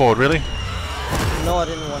moving forward, really? No, I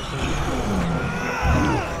didn't want to.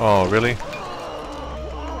 Oh, really?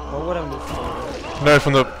 What would I move forward? No,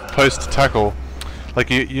 from the post tackle.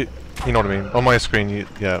 Like, you know what I mean? On my screen,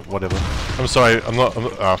 yeah, whatever. I'm sorry, I'm not,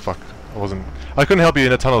 ah, fuck. I couldn't help you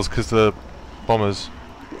in the tunnels because the bombers.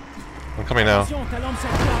 I'm coming now. Attention, ta lampe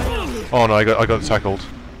sert à rien. Oh no, I got tackled.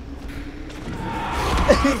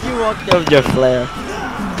 You walked up your flare.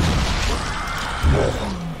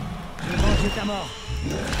 Je vais venger ta mort.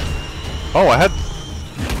 Oh, I had...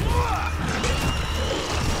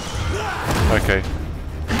 Okay.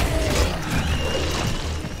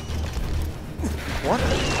 What?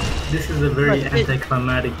 This is a very Right, it-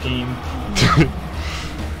 anticlimactic game.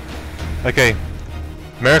 Okay.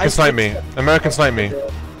 American snipe me. American snipe me.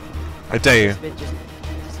 I dare you. Spit just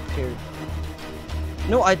disappeared.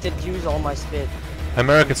 No, I did use all my spit.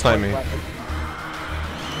 American snipe me.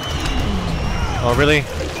 Oh, really?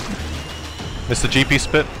 Mr. GP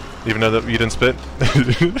spit? Even though that you didn't spit?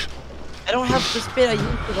 I don't have the spit, I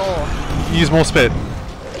used it all. Use more spit.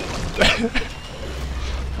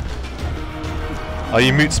 Are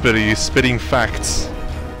you mute spit? Are you spitting facts?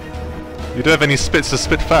 You don't have any spits to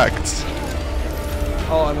spit facts.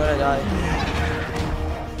 Oh, I'm gonna die.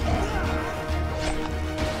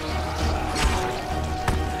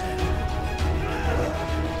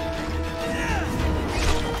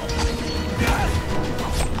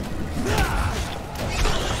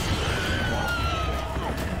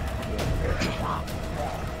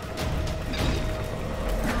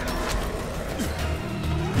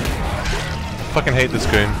 Fucking hate this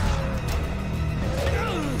goon.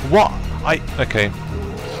 What? Okay.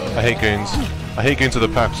 I hate goons. I hate goons with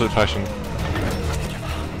an absolute passion.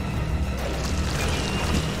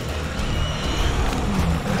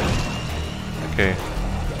 Okay.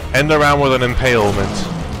 End the round with an impalement.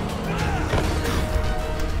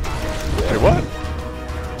 Wait, what?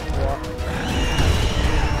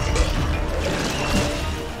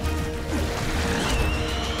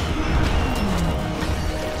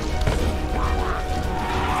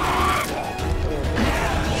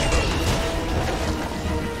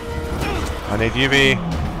 I need UV.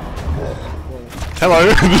 Hello.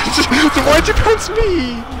 Why'd you pounce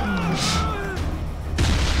me?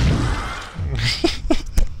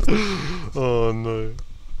 Oh no.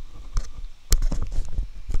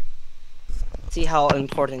 see how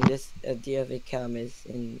important this DFA cam is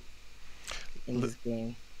in this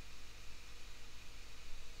game.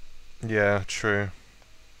 Yeah, true.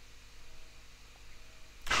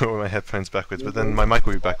 My headphones backwards, but then my mic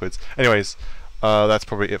will be backwards. Anyways, that's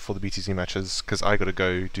probably it for the BTC matches, because I gotta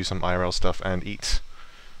go do some IRL stuff and eat.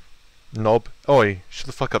 Knob. Oi, shut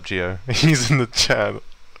the fuck up, Gio. He's in the chat.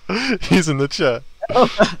 He's in the chat.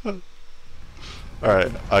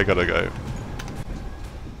 Alright, I gotta go.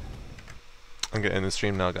 I'm getting the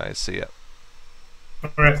stream now, guys. See ya.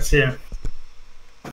 Alright, see ya.